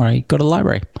cost anymore. I go to the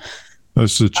library.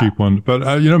 That's a cheap one.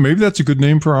 But, maybe that's a good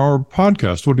name for our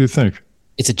podcast. What do you think?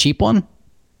 It's a cheap one?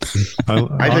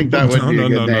 I think that would be a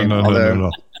good name. No.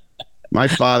 My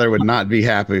father would not be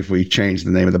happy if we changed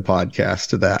the name of the podcast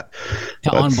to that.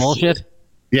 On Bullshit?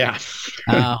 Yeah.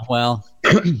 Well.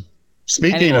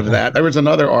 Speaking of that, there was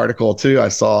another article, too, I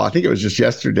saw. I think it was just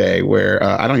yesterday where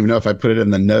I don't even know if I put it in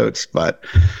the notes, but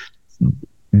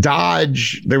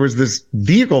Dodge, there was this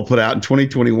vehicle put out in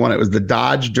 2021. It was the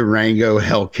Dodge Durango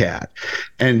Hellcat.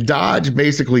 And Dodge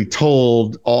basically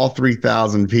told all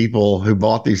 3,000 people who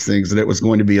bought these things that it was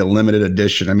going to be a limited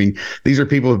edition. I mean, these are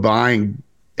people buying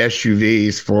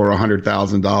SUVs for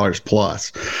 $100,000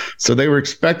 plus. So they were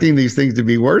expecting these things to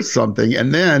be worth something.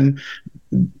 And then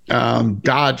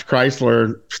Dodge,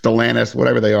 Chrysler, Stellantis,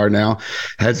 whatever they are now,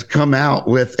 has come out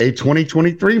with a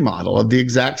 2023 model of the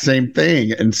exact same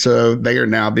thing. And so they are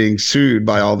now being sued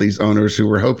by all these owners who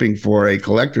were hoping for a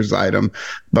collector's item,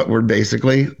 but were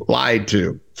basically lied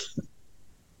to.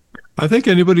 I think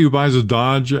anybody who buys a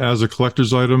Dodge as a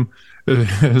collector's item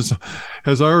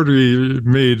has already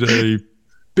made a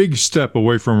big step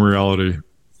away from reality.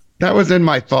 That was in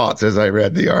my thoughts as I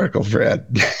read the article,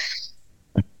 Fred.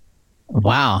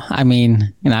 Wow. I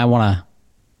mean, I want to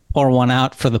pour one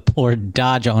out for the poor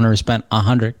Dodge owner who spent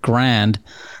 $100,000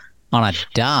 on a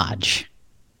Dodge.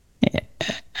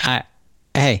 I'm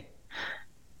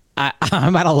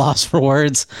at a loss for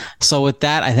words. So with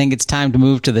that, I think it's time to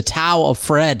move to the Tao of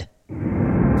Fred.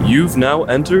 You've now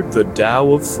entered the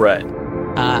Tao of Fred.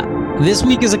 This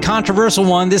week is a controversial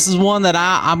one. This is one that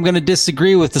I'm going to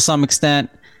disagree with to some extent.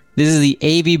 This is the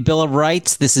AV Bill of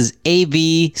Rights. This is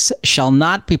AVs shall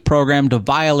not be programmed to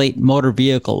violate motor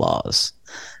vehicle laws.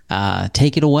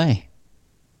 Take it away.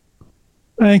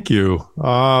 Thank you.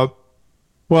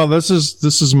 Well, this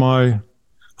is my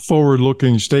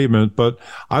forward-looking statement, but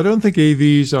I don't think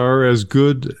AVs are as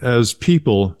good as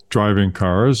people driving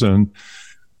cars. And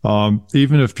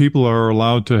even if people are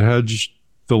allowed to hedge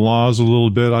the laws a little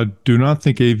bit, I do not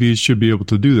think AVs should be able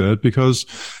to do that, because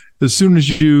as soon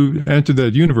as you enter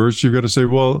that universe, you've got to say,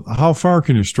 well, how far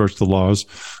can you stretch the laws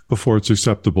before it's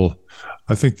acceptable?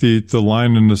 I think the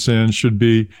line in the sand should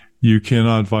be, you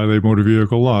cannot violate motor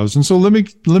vehicle laws. And so let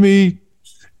me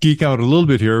geek out a little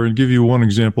bit here and give you one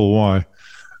example why.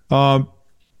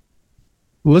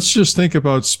 Let's just think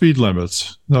about speed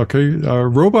limits. Okay.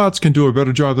 Robots can do a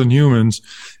better job than humans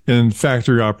in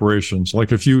factory operations.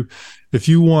 Like if you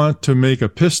want to make a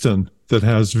piston that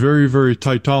has very, very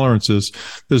tight tolerances,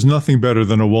 there's nothing better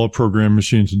than a well-programmed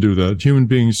machine to do that. Human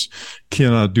beings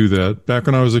cannot do that. Back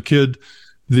when I was a kid,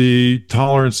 the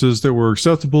tolerances that were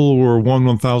acceptable were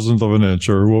 1/1000th of an inch,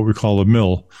 or what we call a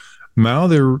mil. Now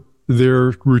they're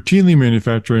routinely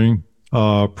manufacturing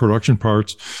production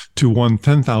parts to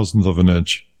 1/10,000th of an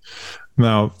inch.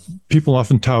 Now, people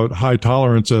often tout high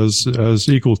tolerance as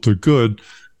equal to good,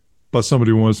 but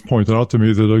somebody once pointed out to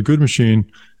me that a good machine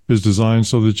is designed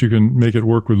so that you can make it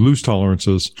work with loose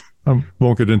tolerances. I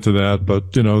won't get into that,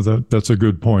 but that's a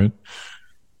good point.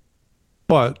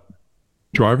 But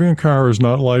driving a car is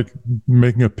not like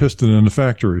making a piston in a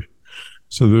factory.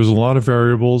 So there's a lot of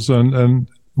variables, and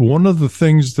one of the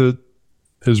things that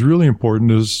is really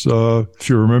important is, if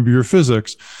you remember your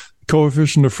physics,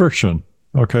 coefficient of friction.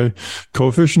 Okay.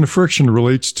 Coefficient of friction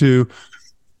relates to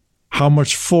how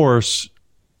much force,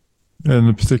 in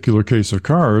the particular case of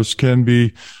cars, can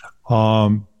be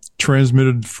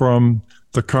transmitted from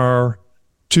the car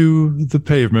to the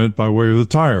pavement by way of the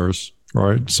tires,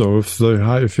 right? So if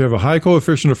you have a high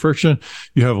coefficient of friction,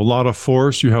 you have a lot of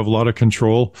force, you have a lot of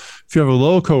control. If you have a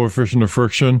low coefficient of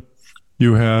friction,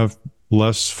 you have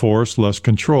less force, less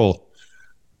control.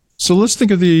 So let's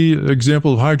think of the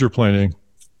example of hydroplaning.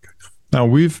 Now,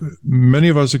 many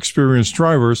of us experienced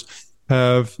drivers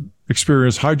have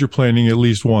experienced hydroplaning at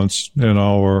least once in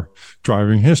our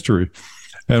driving history.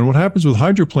 And what happens with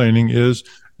hydroplaning is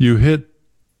you hit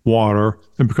water,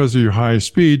 and because of your high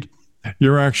speed,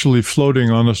 you're actually floating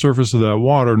on the surface of that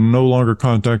water, no longer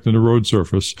contacting the road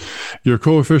surface. Your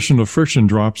coefficient of friction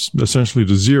drops essentially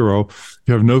to zero.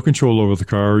 You have no control over the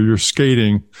car. You're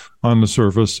skating on the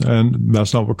surface, and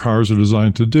that's not what cars are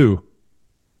designed to do.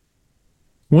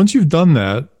 Once you've done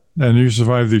that and you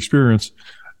survive the experience,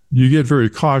 you get very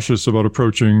cautious about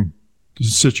approaching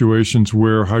situations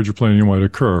where hydroplaning might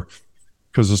occur,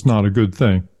 because it's not a good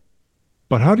thing.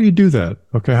 But how do you do that?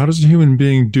 Okay, how does a human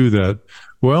being do that?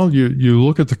 Well, you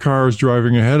look at the cars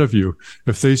driving ahead of you.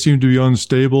 If they seem to be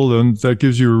unstable, then that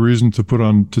gives you a reason to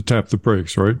tap the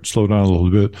brakes, right? Slow down a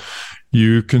little bit.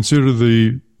 You consider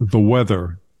the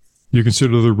weather. You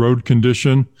consider the road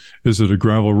condition. Is it a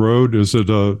gravel road? Is it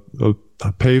a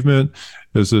pavement?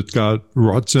 Is it got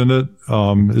ruts in it?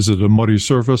 Is it a muddy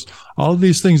surface? All of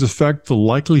these things affect the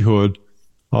likelihood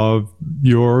of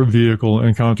your vehicle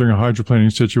encountering a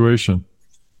hydroplaning situation.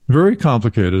 Very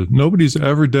complicated. Nobody's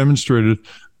ever demonstrated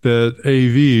that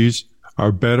AVs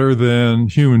are better than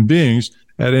human beings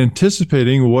at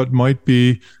anticipating what might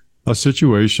be a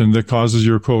situation that causes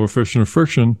your coefficient of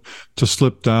friction to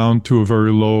slip down to a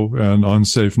very low and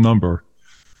unsafe number.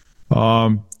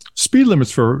 Speed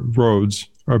limits for roads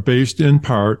are based in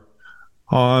part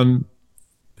on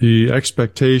the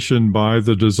expectation by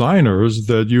the designers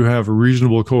that you have a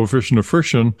reasonable coefficient of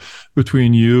friction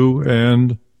between you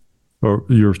and, or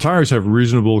your tires have a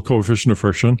reasonable coefficient of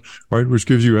friction, right, which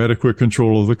gives you adequate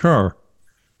control of the car.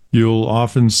 You'll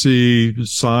often see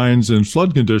signs in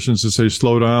flood conditions that say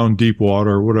slow down, deep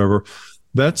water, or whatever.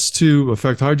 That's to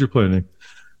affect hydroplaning.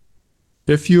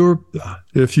 If your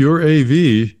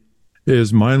AV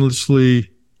is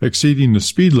mindlessly exceeding the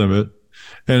speed limit,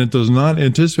 and it does not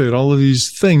anticipate all of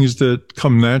these things that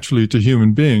come naturally to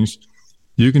human beings,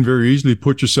 you can very easily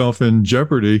put yourself in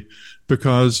jeopardy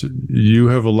because you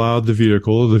have allowed the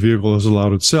vehicle has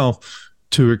allowed itself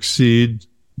to exceed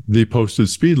the posted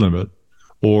speed limit,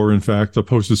 or in fact, a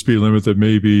posted speed limit that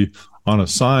may be on a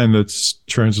sign that's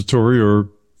transitory or,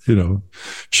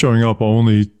 showing up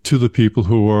only to the people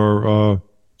who are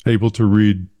able to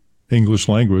read English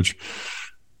language.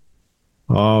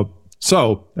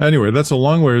 So anyway, that's a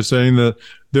long way of saying that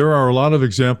there are a lot of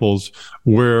examples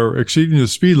where exceeding the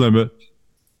speed limit,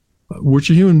 which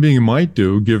a human being might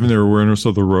do, given their awareness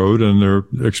of the road and their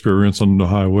experience on the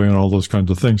highway and all those kinds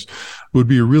of things, would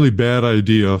be a really bad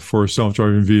idea for a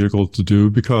self-driving vehicle to do,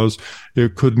 because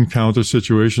it could encounter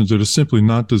situations that are simply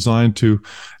not designed to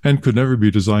and could never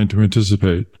be designed to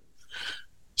anticipate.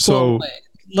 So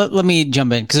let me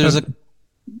jump in, because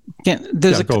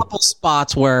there's a couple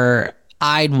spots where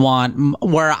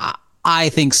I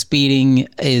think speeding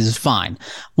is fine.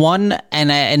 One,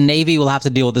 and Navy will have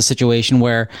to deal with the situation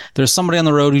where there's somebody on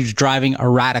the road who's driving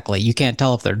erratically. You can't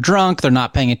tell if they're drunk, they're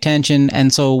not paying attention,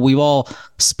 and so we all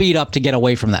speed up to get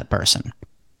away from that person.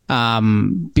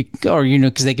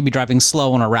 Because they could be driving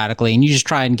slow and erratically, and you just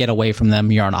try and get away from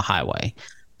them. You're on a highway,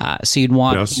 so you'd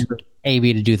want your AV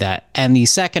to do that. And the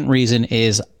second reason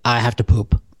is I have to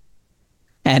poop,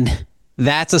 and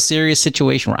that's a serious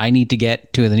situation where I need to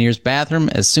get to the nearest bathroom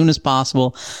as soon as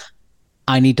possible.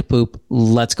 I need to poop.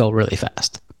 Let's go really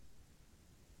fast.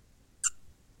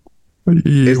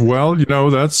 Well,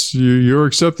 that's you're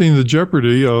accepting the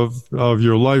jeopardy of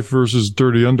your life versus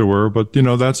dirty underwear, but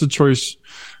that's a choice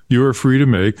you are free to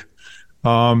make.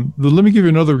 Let me give you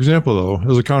another example,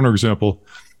 though, as a counterexample.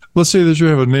 Let's say that you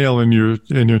have a nail in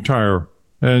your tire,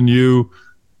 and you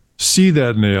see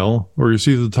that nail, or you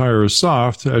see the tire is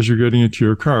soft as you're getting into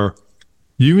your car.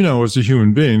 As a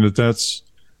human being, that's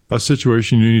a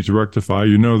situation you need to rectify.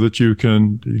 You know that you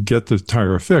can get the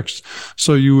tire fixed.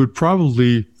 So you would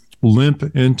probably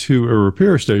limp into a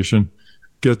repair station,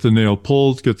 get the nail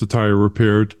pulled, get the tire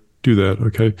repaired, do that,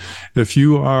 okay? If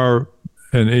you are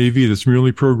an AV that's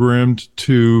merely programmed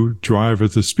to drive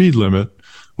at the speed limit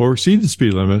or exceed the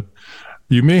speed limit,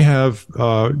 you may have,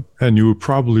 and you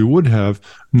probably would have,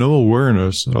 no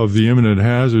awareness of the imminent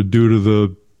hazard due to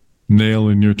the nail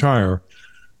in your tire.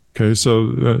 Okay,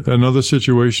 so another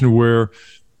situation where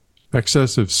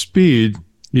excessive speed,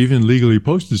 even legally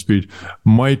posted speed,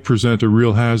 might present a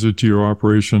real hazard to your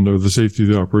operation or the safety of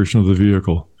the operation of the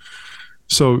vehicle.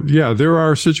 So, yeah, there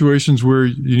are situations where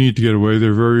you need to get away.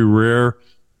 They're very rare.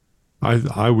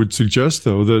 I would suggest,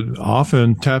 though, that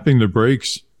often tapping the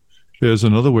brakes is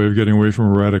another way of getting away from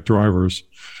erratic drivers.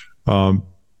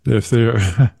 If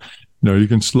they're, you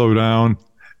can slow down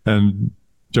and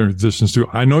during distance too.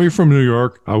 I know you're from New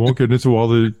York. I won't get into all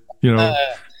the,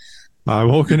 I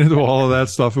won't get into all of that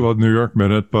stuff about New York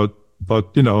Minute, but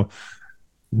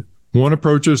one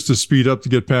approach is to speed up to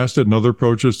get past it. Another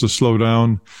approach is to slow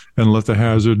down and let the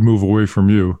hazard move away from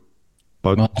you.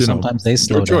 But, sometimes they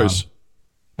slow your choice. down.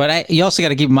 But you also got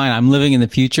to keep in mind, I'm living in the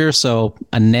future, so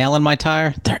a nail in my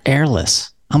tire, they're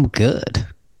airless. I'm good.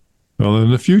 Well,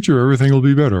 in the future, everything will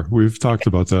be better. We've talked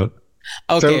about that.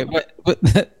 Okay,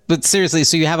 but seriously,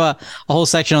 so you have a whole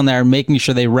section on there making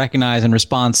sure they recognize and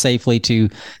respond safely to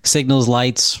signals,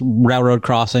 lights, railroad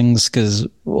crossings, because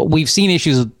we've seen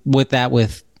issues with that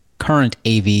with current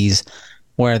AVs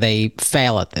where they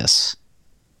fail at this.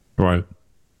 Right.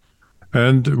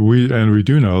 And we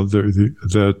do know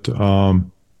that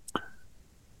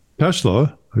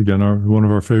Tesla, again, one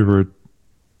of our favorite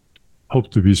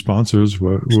hope-to-be sponsors,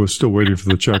 we're still waiting for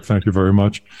the check, thank you very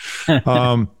much,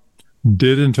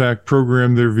 did in fact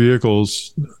program their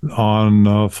vehicles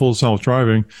on full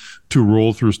self-driving to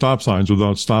roll through stop signs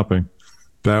without stopping.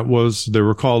 They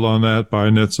were called on that by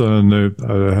NHTSA, and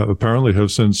they apparently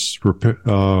have since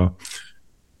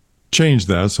changed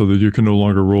that so that you can no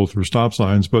longer roll through stop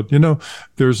signs. But,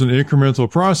 there's an incremental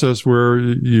process where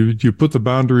you put the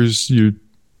boundaries, you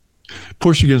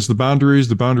push against the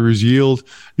boundaries yield,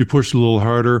 you push a little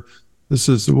harder. This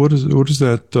is, what is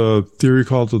that theory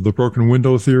called? The broken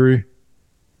window theory?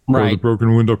 Right. Or the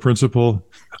broken window principle.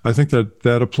 I think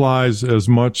that applies as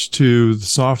much to the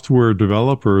software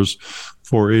developers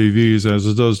for AVs as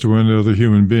it does to any other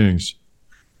human beings.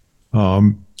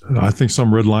 I think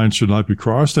some red lines should not be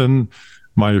crossed, and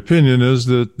my opinion is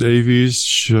that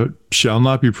AVs shall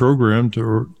not be programmed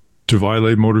to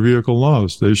violate motor vehicle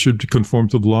laws. They should conform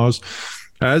to the laws,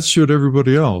 as should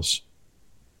everybody else.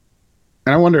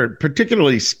 And I wonder,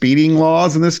 particularly speeding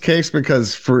laws in this case,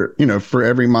 because for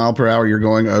every mile per hour you're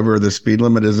going over the speed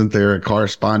limit, isn't there a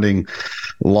corresponding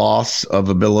loss of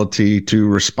ability to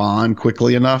respond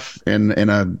quickly enough in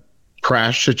a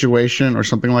crash situation or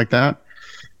something like that?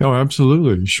 Oh,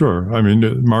 absolutely. Sure. I mean,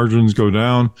 the margins go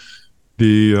down,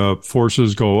 the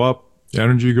forces go up,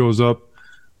 energy goes up.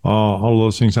 All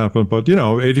those things happen. But,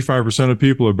 85% of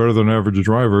people are better than average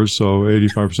drivers. So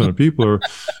 85% of people are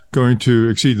going to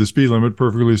exceed the speed limit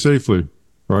perfectly safely.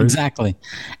 Right? Exactly.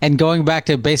 And going back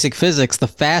to basic physics, the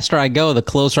faster I go, the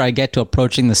closer I get to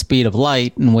approaching the speed of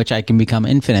light, in which I can become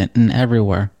infinite and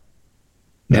everywhere.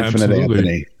 Infinite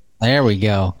Anthony. There we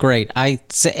go. Great. I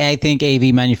think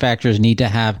AV manufacturers need to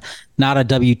have not a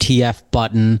WTF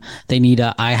button. They need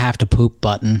a I have to poop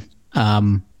button.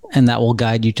 And that will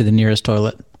guide you to the nearest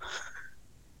toilet.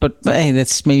 But hey,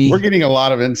 that's maybe... We're getting a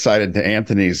lot of insight into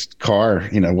Anthony's car,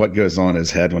 what goes on in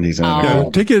his head when he's in a car.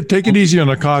 Take it easy on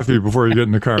the coffee before you get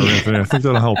in the car, Anthony. I think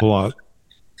that'll help a lot.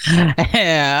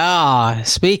 Yeah.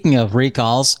 Speaking of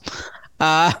recalls,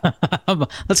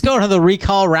 let's go to the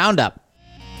recall roundup.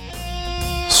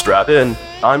 Strap in.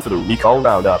 Time for the recall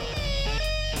roundup.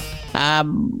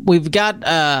 We've got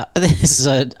this is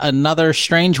another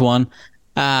strange one.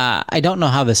 I don't know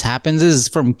how this happens. This is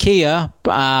from Kia,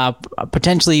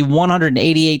 potentially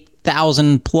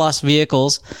 188,000 plus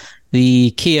vehicles.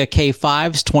 The Kia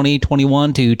K5s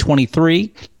 2021 to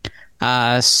 23.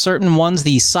 Certain ones,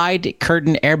 the side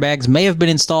curtain airbags may have been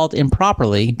installed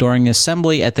improperly during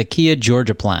assembly at the Kia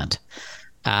Georgia plant.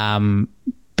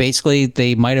 Basically,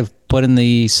 they might have put in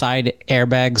the side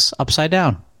airbags upside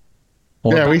down.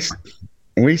 Yeah,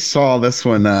 we saw this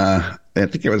one. I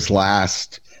think it was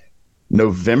last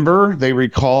November. They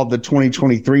recalled the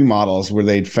 2023 models where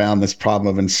they'd found this problem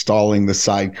of installing the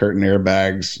side curtain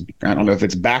airbags. I don't know if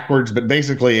it's backwards, but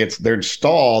basically they're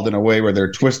installed in a way where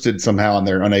they're twisted somehow and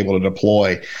they're unable to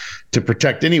deploy to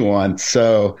protect anyone.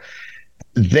 So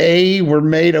they were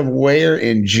made aware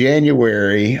in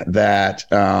January that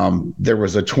there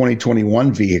was a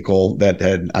 2021 vehicle that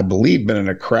had, I believe, been in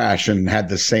a crash and had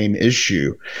the same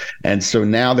issue. And so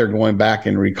now they're going back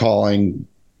and recalling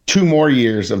 2 more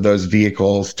years of those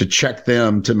vehicles to check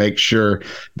them to make sure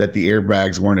that the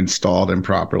airbags weren't installed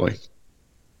improperly.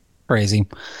 Crazy.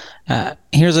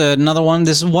 Here's another one.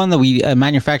 This is one that we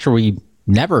manufacturer we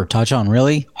never touch on,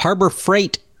 really. Harbor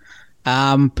Freight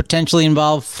potentially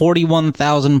involve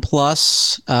 41,000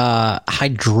 plus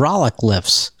hydraulic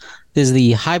lifts. This is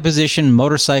the high position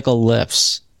motorcycle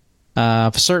lifts.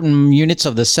 For certain units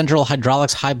of the central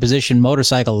hydraulics high position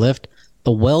motorcycle lift,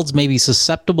 the welds may be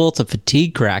susceptible to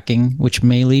fatigue cracking, which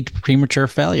may lead to premature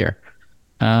failure.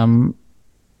 So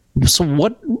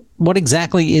what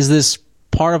exactly is this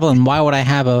part of, and why would I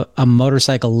have a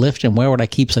motorcycle lift, and where would I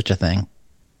keep such a thing?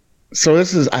 So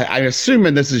this is, I assume,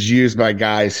 and this is used by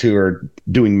guys who are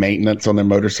doing maintenance on their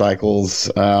motorcycles.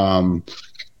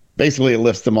 Basically, it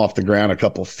lifts them off the ground a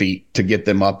couple feet to get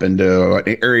them up into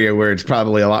an area where it's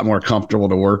probably a lot more comfortable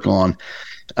to work on.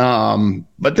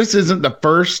 But this isn't the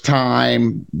first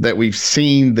time that we've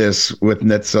seen this with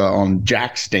NHTSA on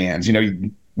jack stands.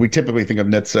 We typically think of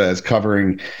NHTSA as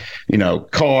covering,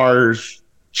 cars,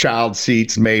 child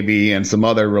seats maybe, and some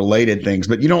other related things,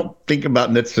 but you don't think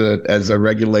about NHTSA as a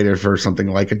regulator for something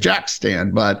like a jack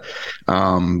stand. But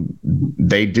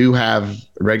they do have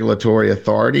regulatory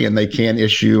authority, and they can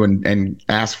issue and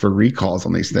ask for recalls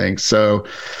on these things. So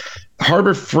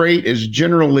Harbor Freight is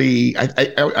generally,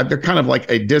 they're kind of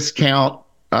like a discount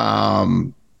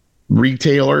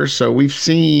retailer. So we've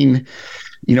seen,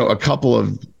 a couple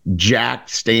of jack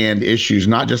stand issues,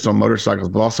 not just on motorcycles,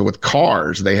 but also with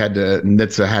cars.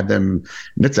 NHTSA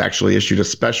actually issued a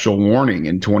special warning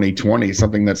in 2020,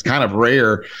 something that's kind of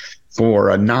rare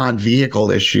for a non-vehicle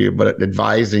issue, but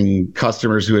advising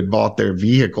customers who had bought their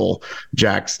vehicle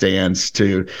jack stands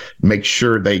to make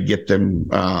sure they get them,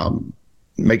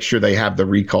 make sure they have the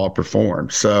recall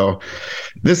performed. So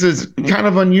this is kind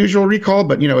of unusual recall,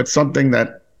 but it's something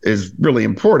that is really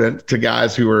important to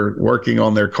guys who are working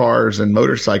on their cars and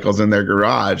motorcycles in their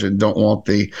garage and don't want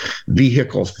the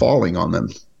vehicles falling on them.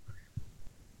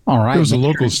 All right. There was a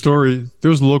local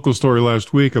story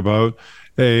last week about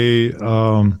a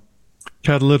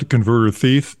catalytic converter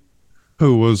thief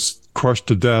who was crushed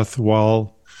to death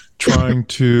while trying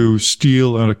to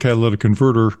steal a catalytic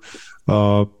converter.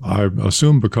 I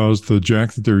assume because the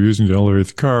jack that they were using to elevate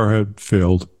the car had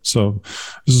failed. So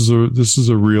this is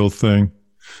a real thing.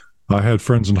 I had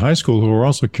friends in high school who were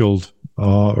also killed,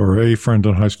 or a friend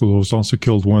in high school who was also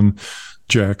killed when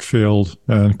jack failed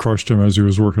and crushed him as he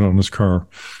was working on his car.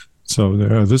 So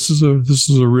this is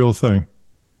a real thing.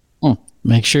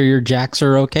 Make sure your jacks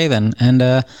are okay then. And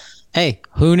hey,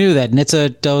 who knew that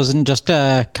NHTSA doesn't just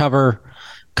cover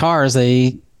cars;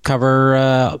 they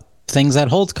cover things that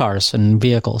hold cars and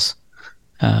vehicles.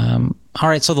 All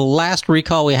right, so the last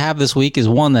recall we have this week is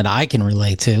one that I can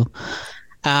relate to.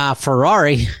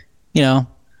 Ferrari,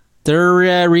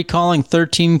 They're recalling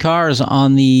 13 cars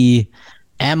on the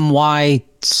MY.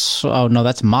 Oh no,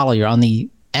 that's model year on the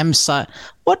M side.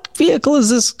 What vehicle is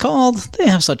this called? They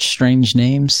have such strange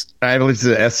names. I believe it's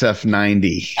the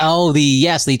SF90. Oh, the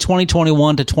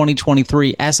 2021 to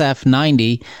 2023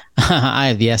 SF90. I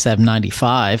have the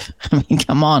SF95. I mean,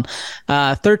 come on.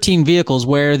 13 vehicles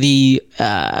where the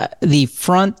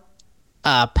front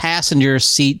passenger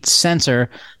seat sensor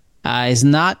is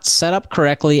not set up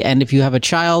correctly, and if you have a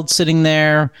child sitting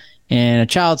there in a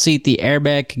child seat, the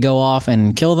airbag could go off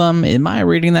and kill them. Am I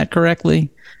reading that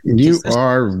correctly? You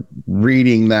are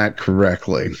reading that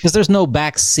correctly. Because there's no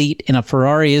back seat in a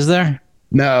Ferrari, is there?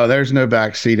 No, there's no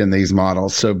back seat in these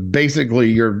models. So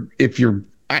basically,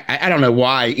 I don't know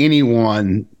why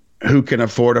anyone who can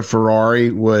afford a Ferrari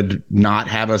would not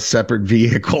have a separate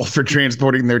vehicle for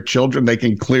transporting their children. They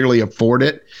can clearly afford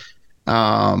it.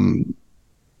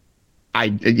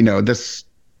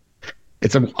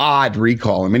 It's an odd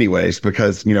recall in many ways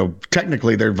because,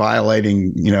 technically they're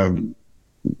violating,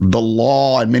 the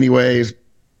law in many ways.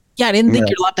 Yeah, I didn't think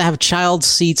you're allowed to have child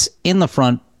seats in the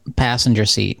front passenger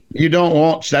seat. You don't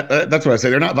want that. That's what I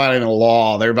say. They're not violating the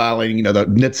law. They're violating, the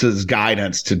NHTSA's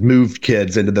guidance to move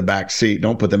kids into the back seat.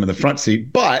 Don't put them in the front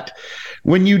seat. But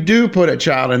when you do put a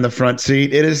child in the front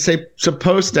seat, it is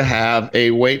supposed to have a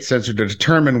weight sensor to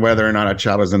determine whether or not a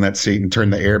child is in that seat and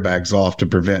turn the airbags off to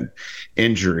prevent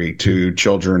injury to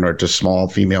children or to small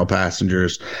female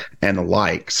passengers and the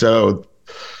like. So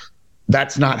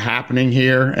that's not happening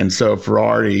here. And so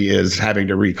Ferrari is having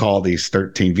to recall these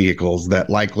 13 vehicles that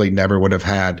likely never would have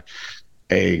had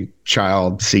a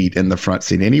child seat in the front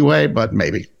seat anyway, but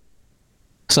maybe.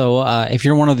 So if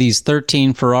you're one of these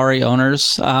 13 Ferrari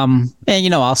owners, and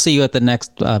I'll see you at the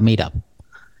next meetup.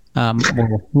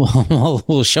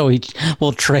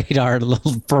 We'll trade our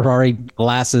little Ferrari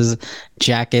glasses,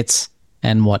 jackets,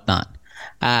 and whatnot.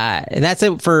 That's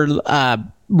it for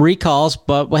recalls.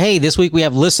 But hey, this week we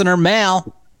have listener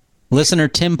mail. Listener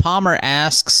Tim Palmer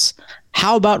asks,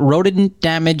 how about rodent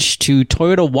damage to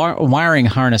Toyota wiring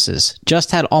harnesses? Just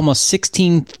had almost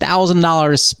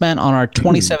 $16,000 spent on our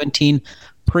 2017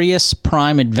 Prius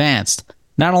Prime Advanced.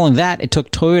 Not only that, it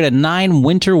took Toyota 9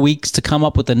 winter weeks to come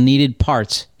up with the needed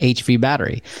parts, HV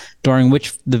battery, during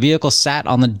which the vehicle sat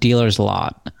on the dealer's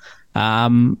lot.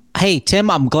 Hey, Tim,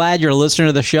 I'm glad you're a listener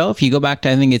to the show. If you go back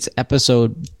to, I think it's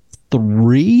episode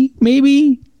 3,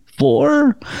 maybe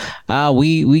 4,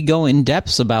 we go in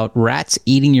depths about rats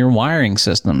eating your wiring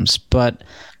systems. But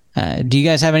do you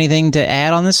guys have anything to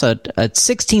add on this?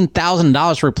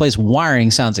 $16,000 to replace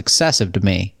wiring sounds excessive to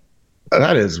me.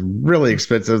 That is really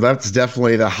expensive. That's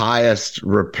definitely the highest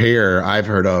repair I've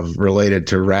heard of related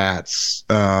to rats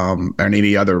and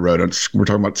any other rodents. We're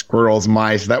talking about squirrels,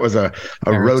 mice. That was a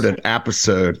rodent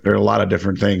episode. There are a lot of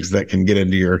different things that can get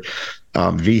into your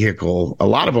vehicle. A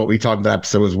lot of what we talked about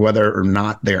episode was whether or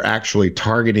not they're actually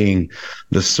targeting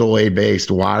the soy-based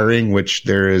wiring, which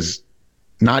there is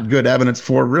not good evidence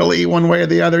for really one way or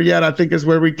the other yet, I think is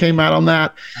where we came out on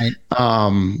that. Right.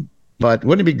 But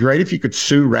wouldn't it be great if you could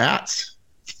sue rats?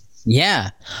 Yeah.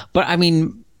 But I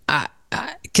mean,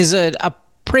 because a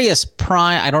Prius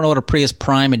Prime, I don't know what a Prius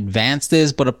Prime Advanced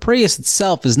is, but a Prius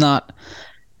itself is not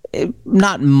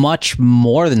much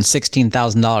more than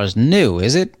 $16,000 new,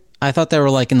 is it? I thought they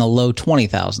were like in the low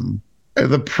 20,000.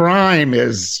 The Prime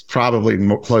is probably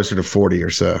closer to 40 or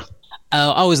so.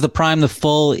 Is the Prime the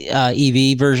full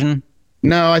EV version?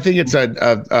 No, I think it's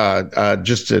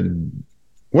just a.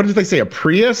 What did they say? A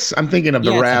Prius? I'm thinking of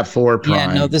the RAV4 Prime.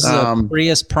 Yeah, no, this is a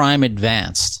Prius Prime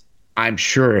Advanced. I'm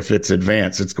sure if it's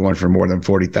advanced, it's going for more than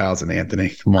 40,000. Anthony,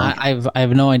 come on. I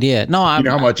have no idea. No, you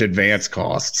know how much advanced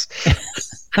costs.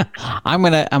 I'm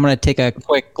gonna take a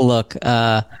quick look.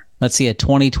 Let's see, a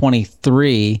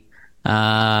 2023.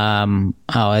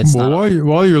 It's while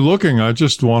you're looking, I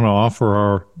just want to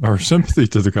offer our sympathy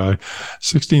to the guy.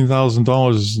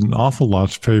 $16,000 is an awful lot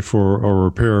to pay for a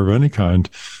repair of any kind.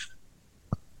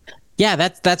 Yeah,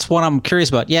 that's what I'm curious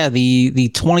about. Yeah, the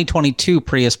 2022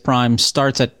 Prius Prime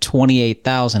starts at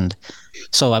 $28,000.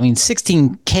 So I mean,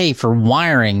 $16K for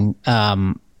wiring.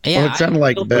 Well, it sounded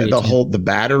like the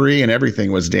battery and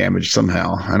everything was damaged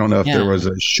somehow. I don't know if there was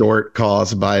a short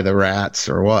caused by the rats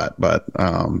or what, but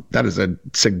that is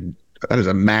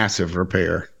a massive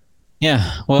repair.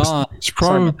 Yeah, well, it's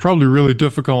probably really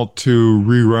difficult to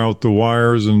reroute the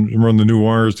wires and run the new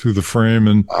wires through the frame,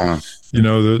 and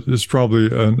it's probably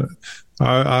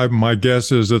my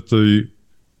guess is that the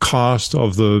cost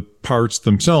of the parts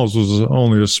themselves was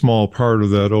only a small part of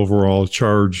that overall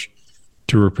charge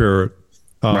to repair it.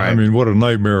 Right. I mean, what a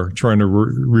nightmare trying to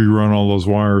rerun all those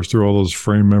wires through all those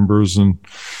frame members, and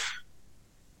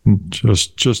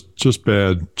Just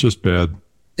bad. Just bad.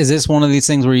 Is this one of these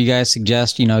things where you guys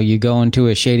suggest, you go into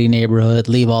a shady neighborhood,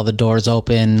 leave all the doors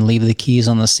open, leave the keys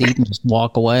on the seat, and just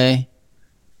walk away?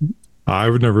 I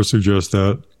would never suggest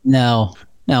that. No,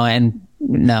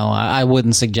 I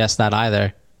wouldn't suggest that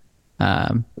either.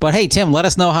 But hey, Tim, let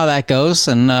us know how that goes,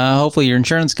 and hopefully your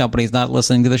insurance company is not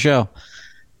listening to the show.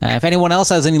 If anyone else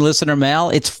has any listener mail,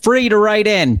 it's free to write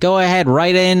in. Go ahead,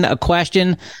 write in a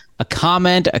question, a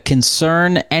comment, a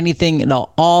concern, anything,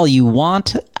 all you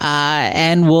want,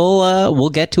 and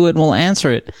we'll get to it and we'll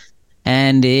answer it.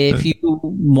 And if you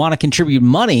want to contribute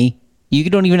money, you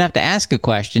don't even have to ask a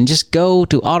question. Just go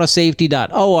to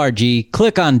autosafety.org,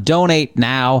 click on Donate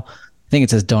Now. I think it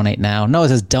says Donate Now. No, it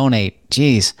says Donate.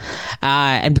 Jeez.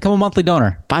 And become a monthly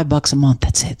donor. $5 a month.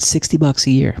 That's it. $60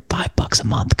 a year. $5 a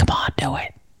month. Come on, do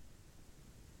it.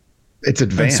 It's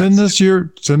advanced. And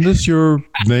send us your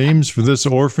names for this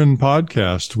orphan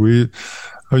podcast.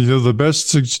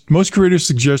 The most creative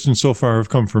suggestions so far have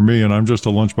come from me, and I'm just a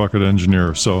lunch bucket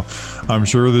engineer. So I'm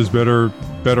sure there's better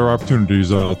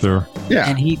opportunities out there. Yeah.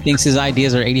 And he thinks his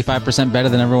ideas are 85% better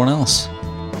than everyone else.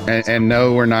 And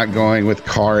no, we're not going with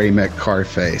Kari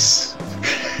McCarface.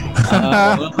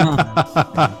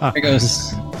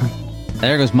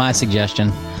 There goes my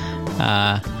suggestion.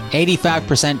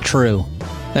 85% true.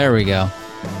 There we go.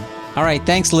 All right.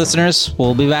 Thanks, listeners.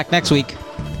 We'll be back next week.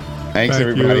 Thanks,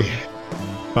 everybody.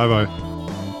 Bye-bye.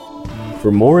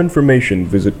 For more information,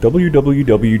 visit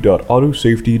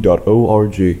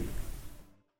www.autosafety.org.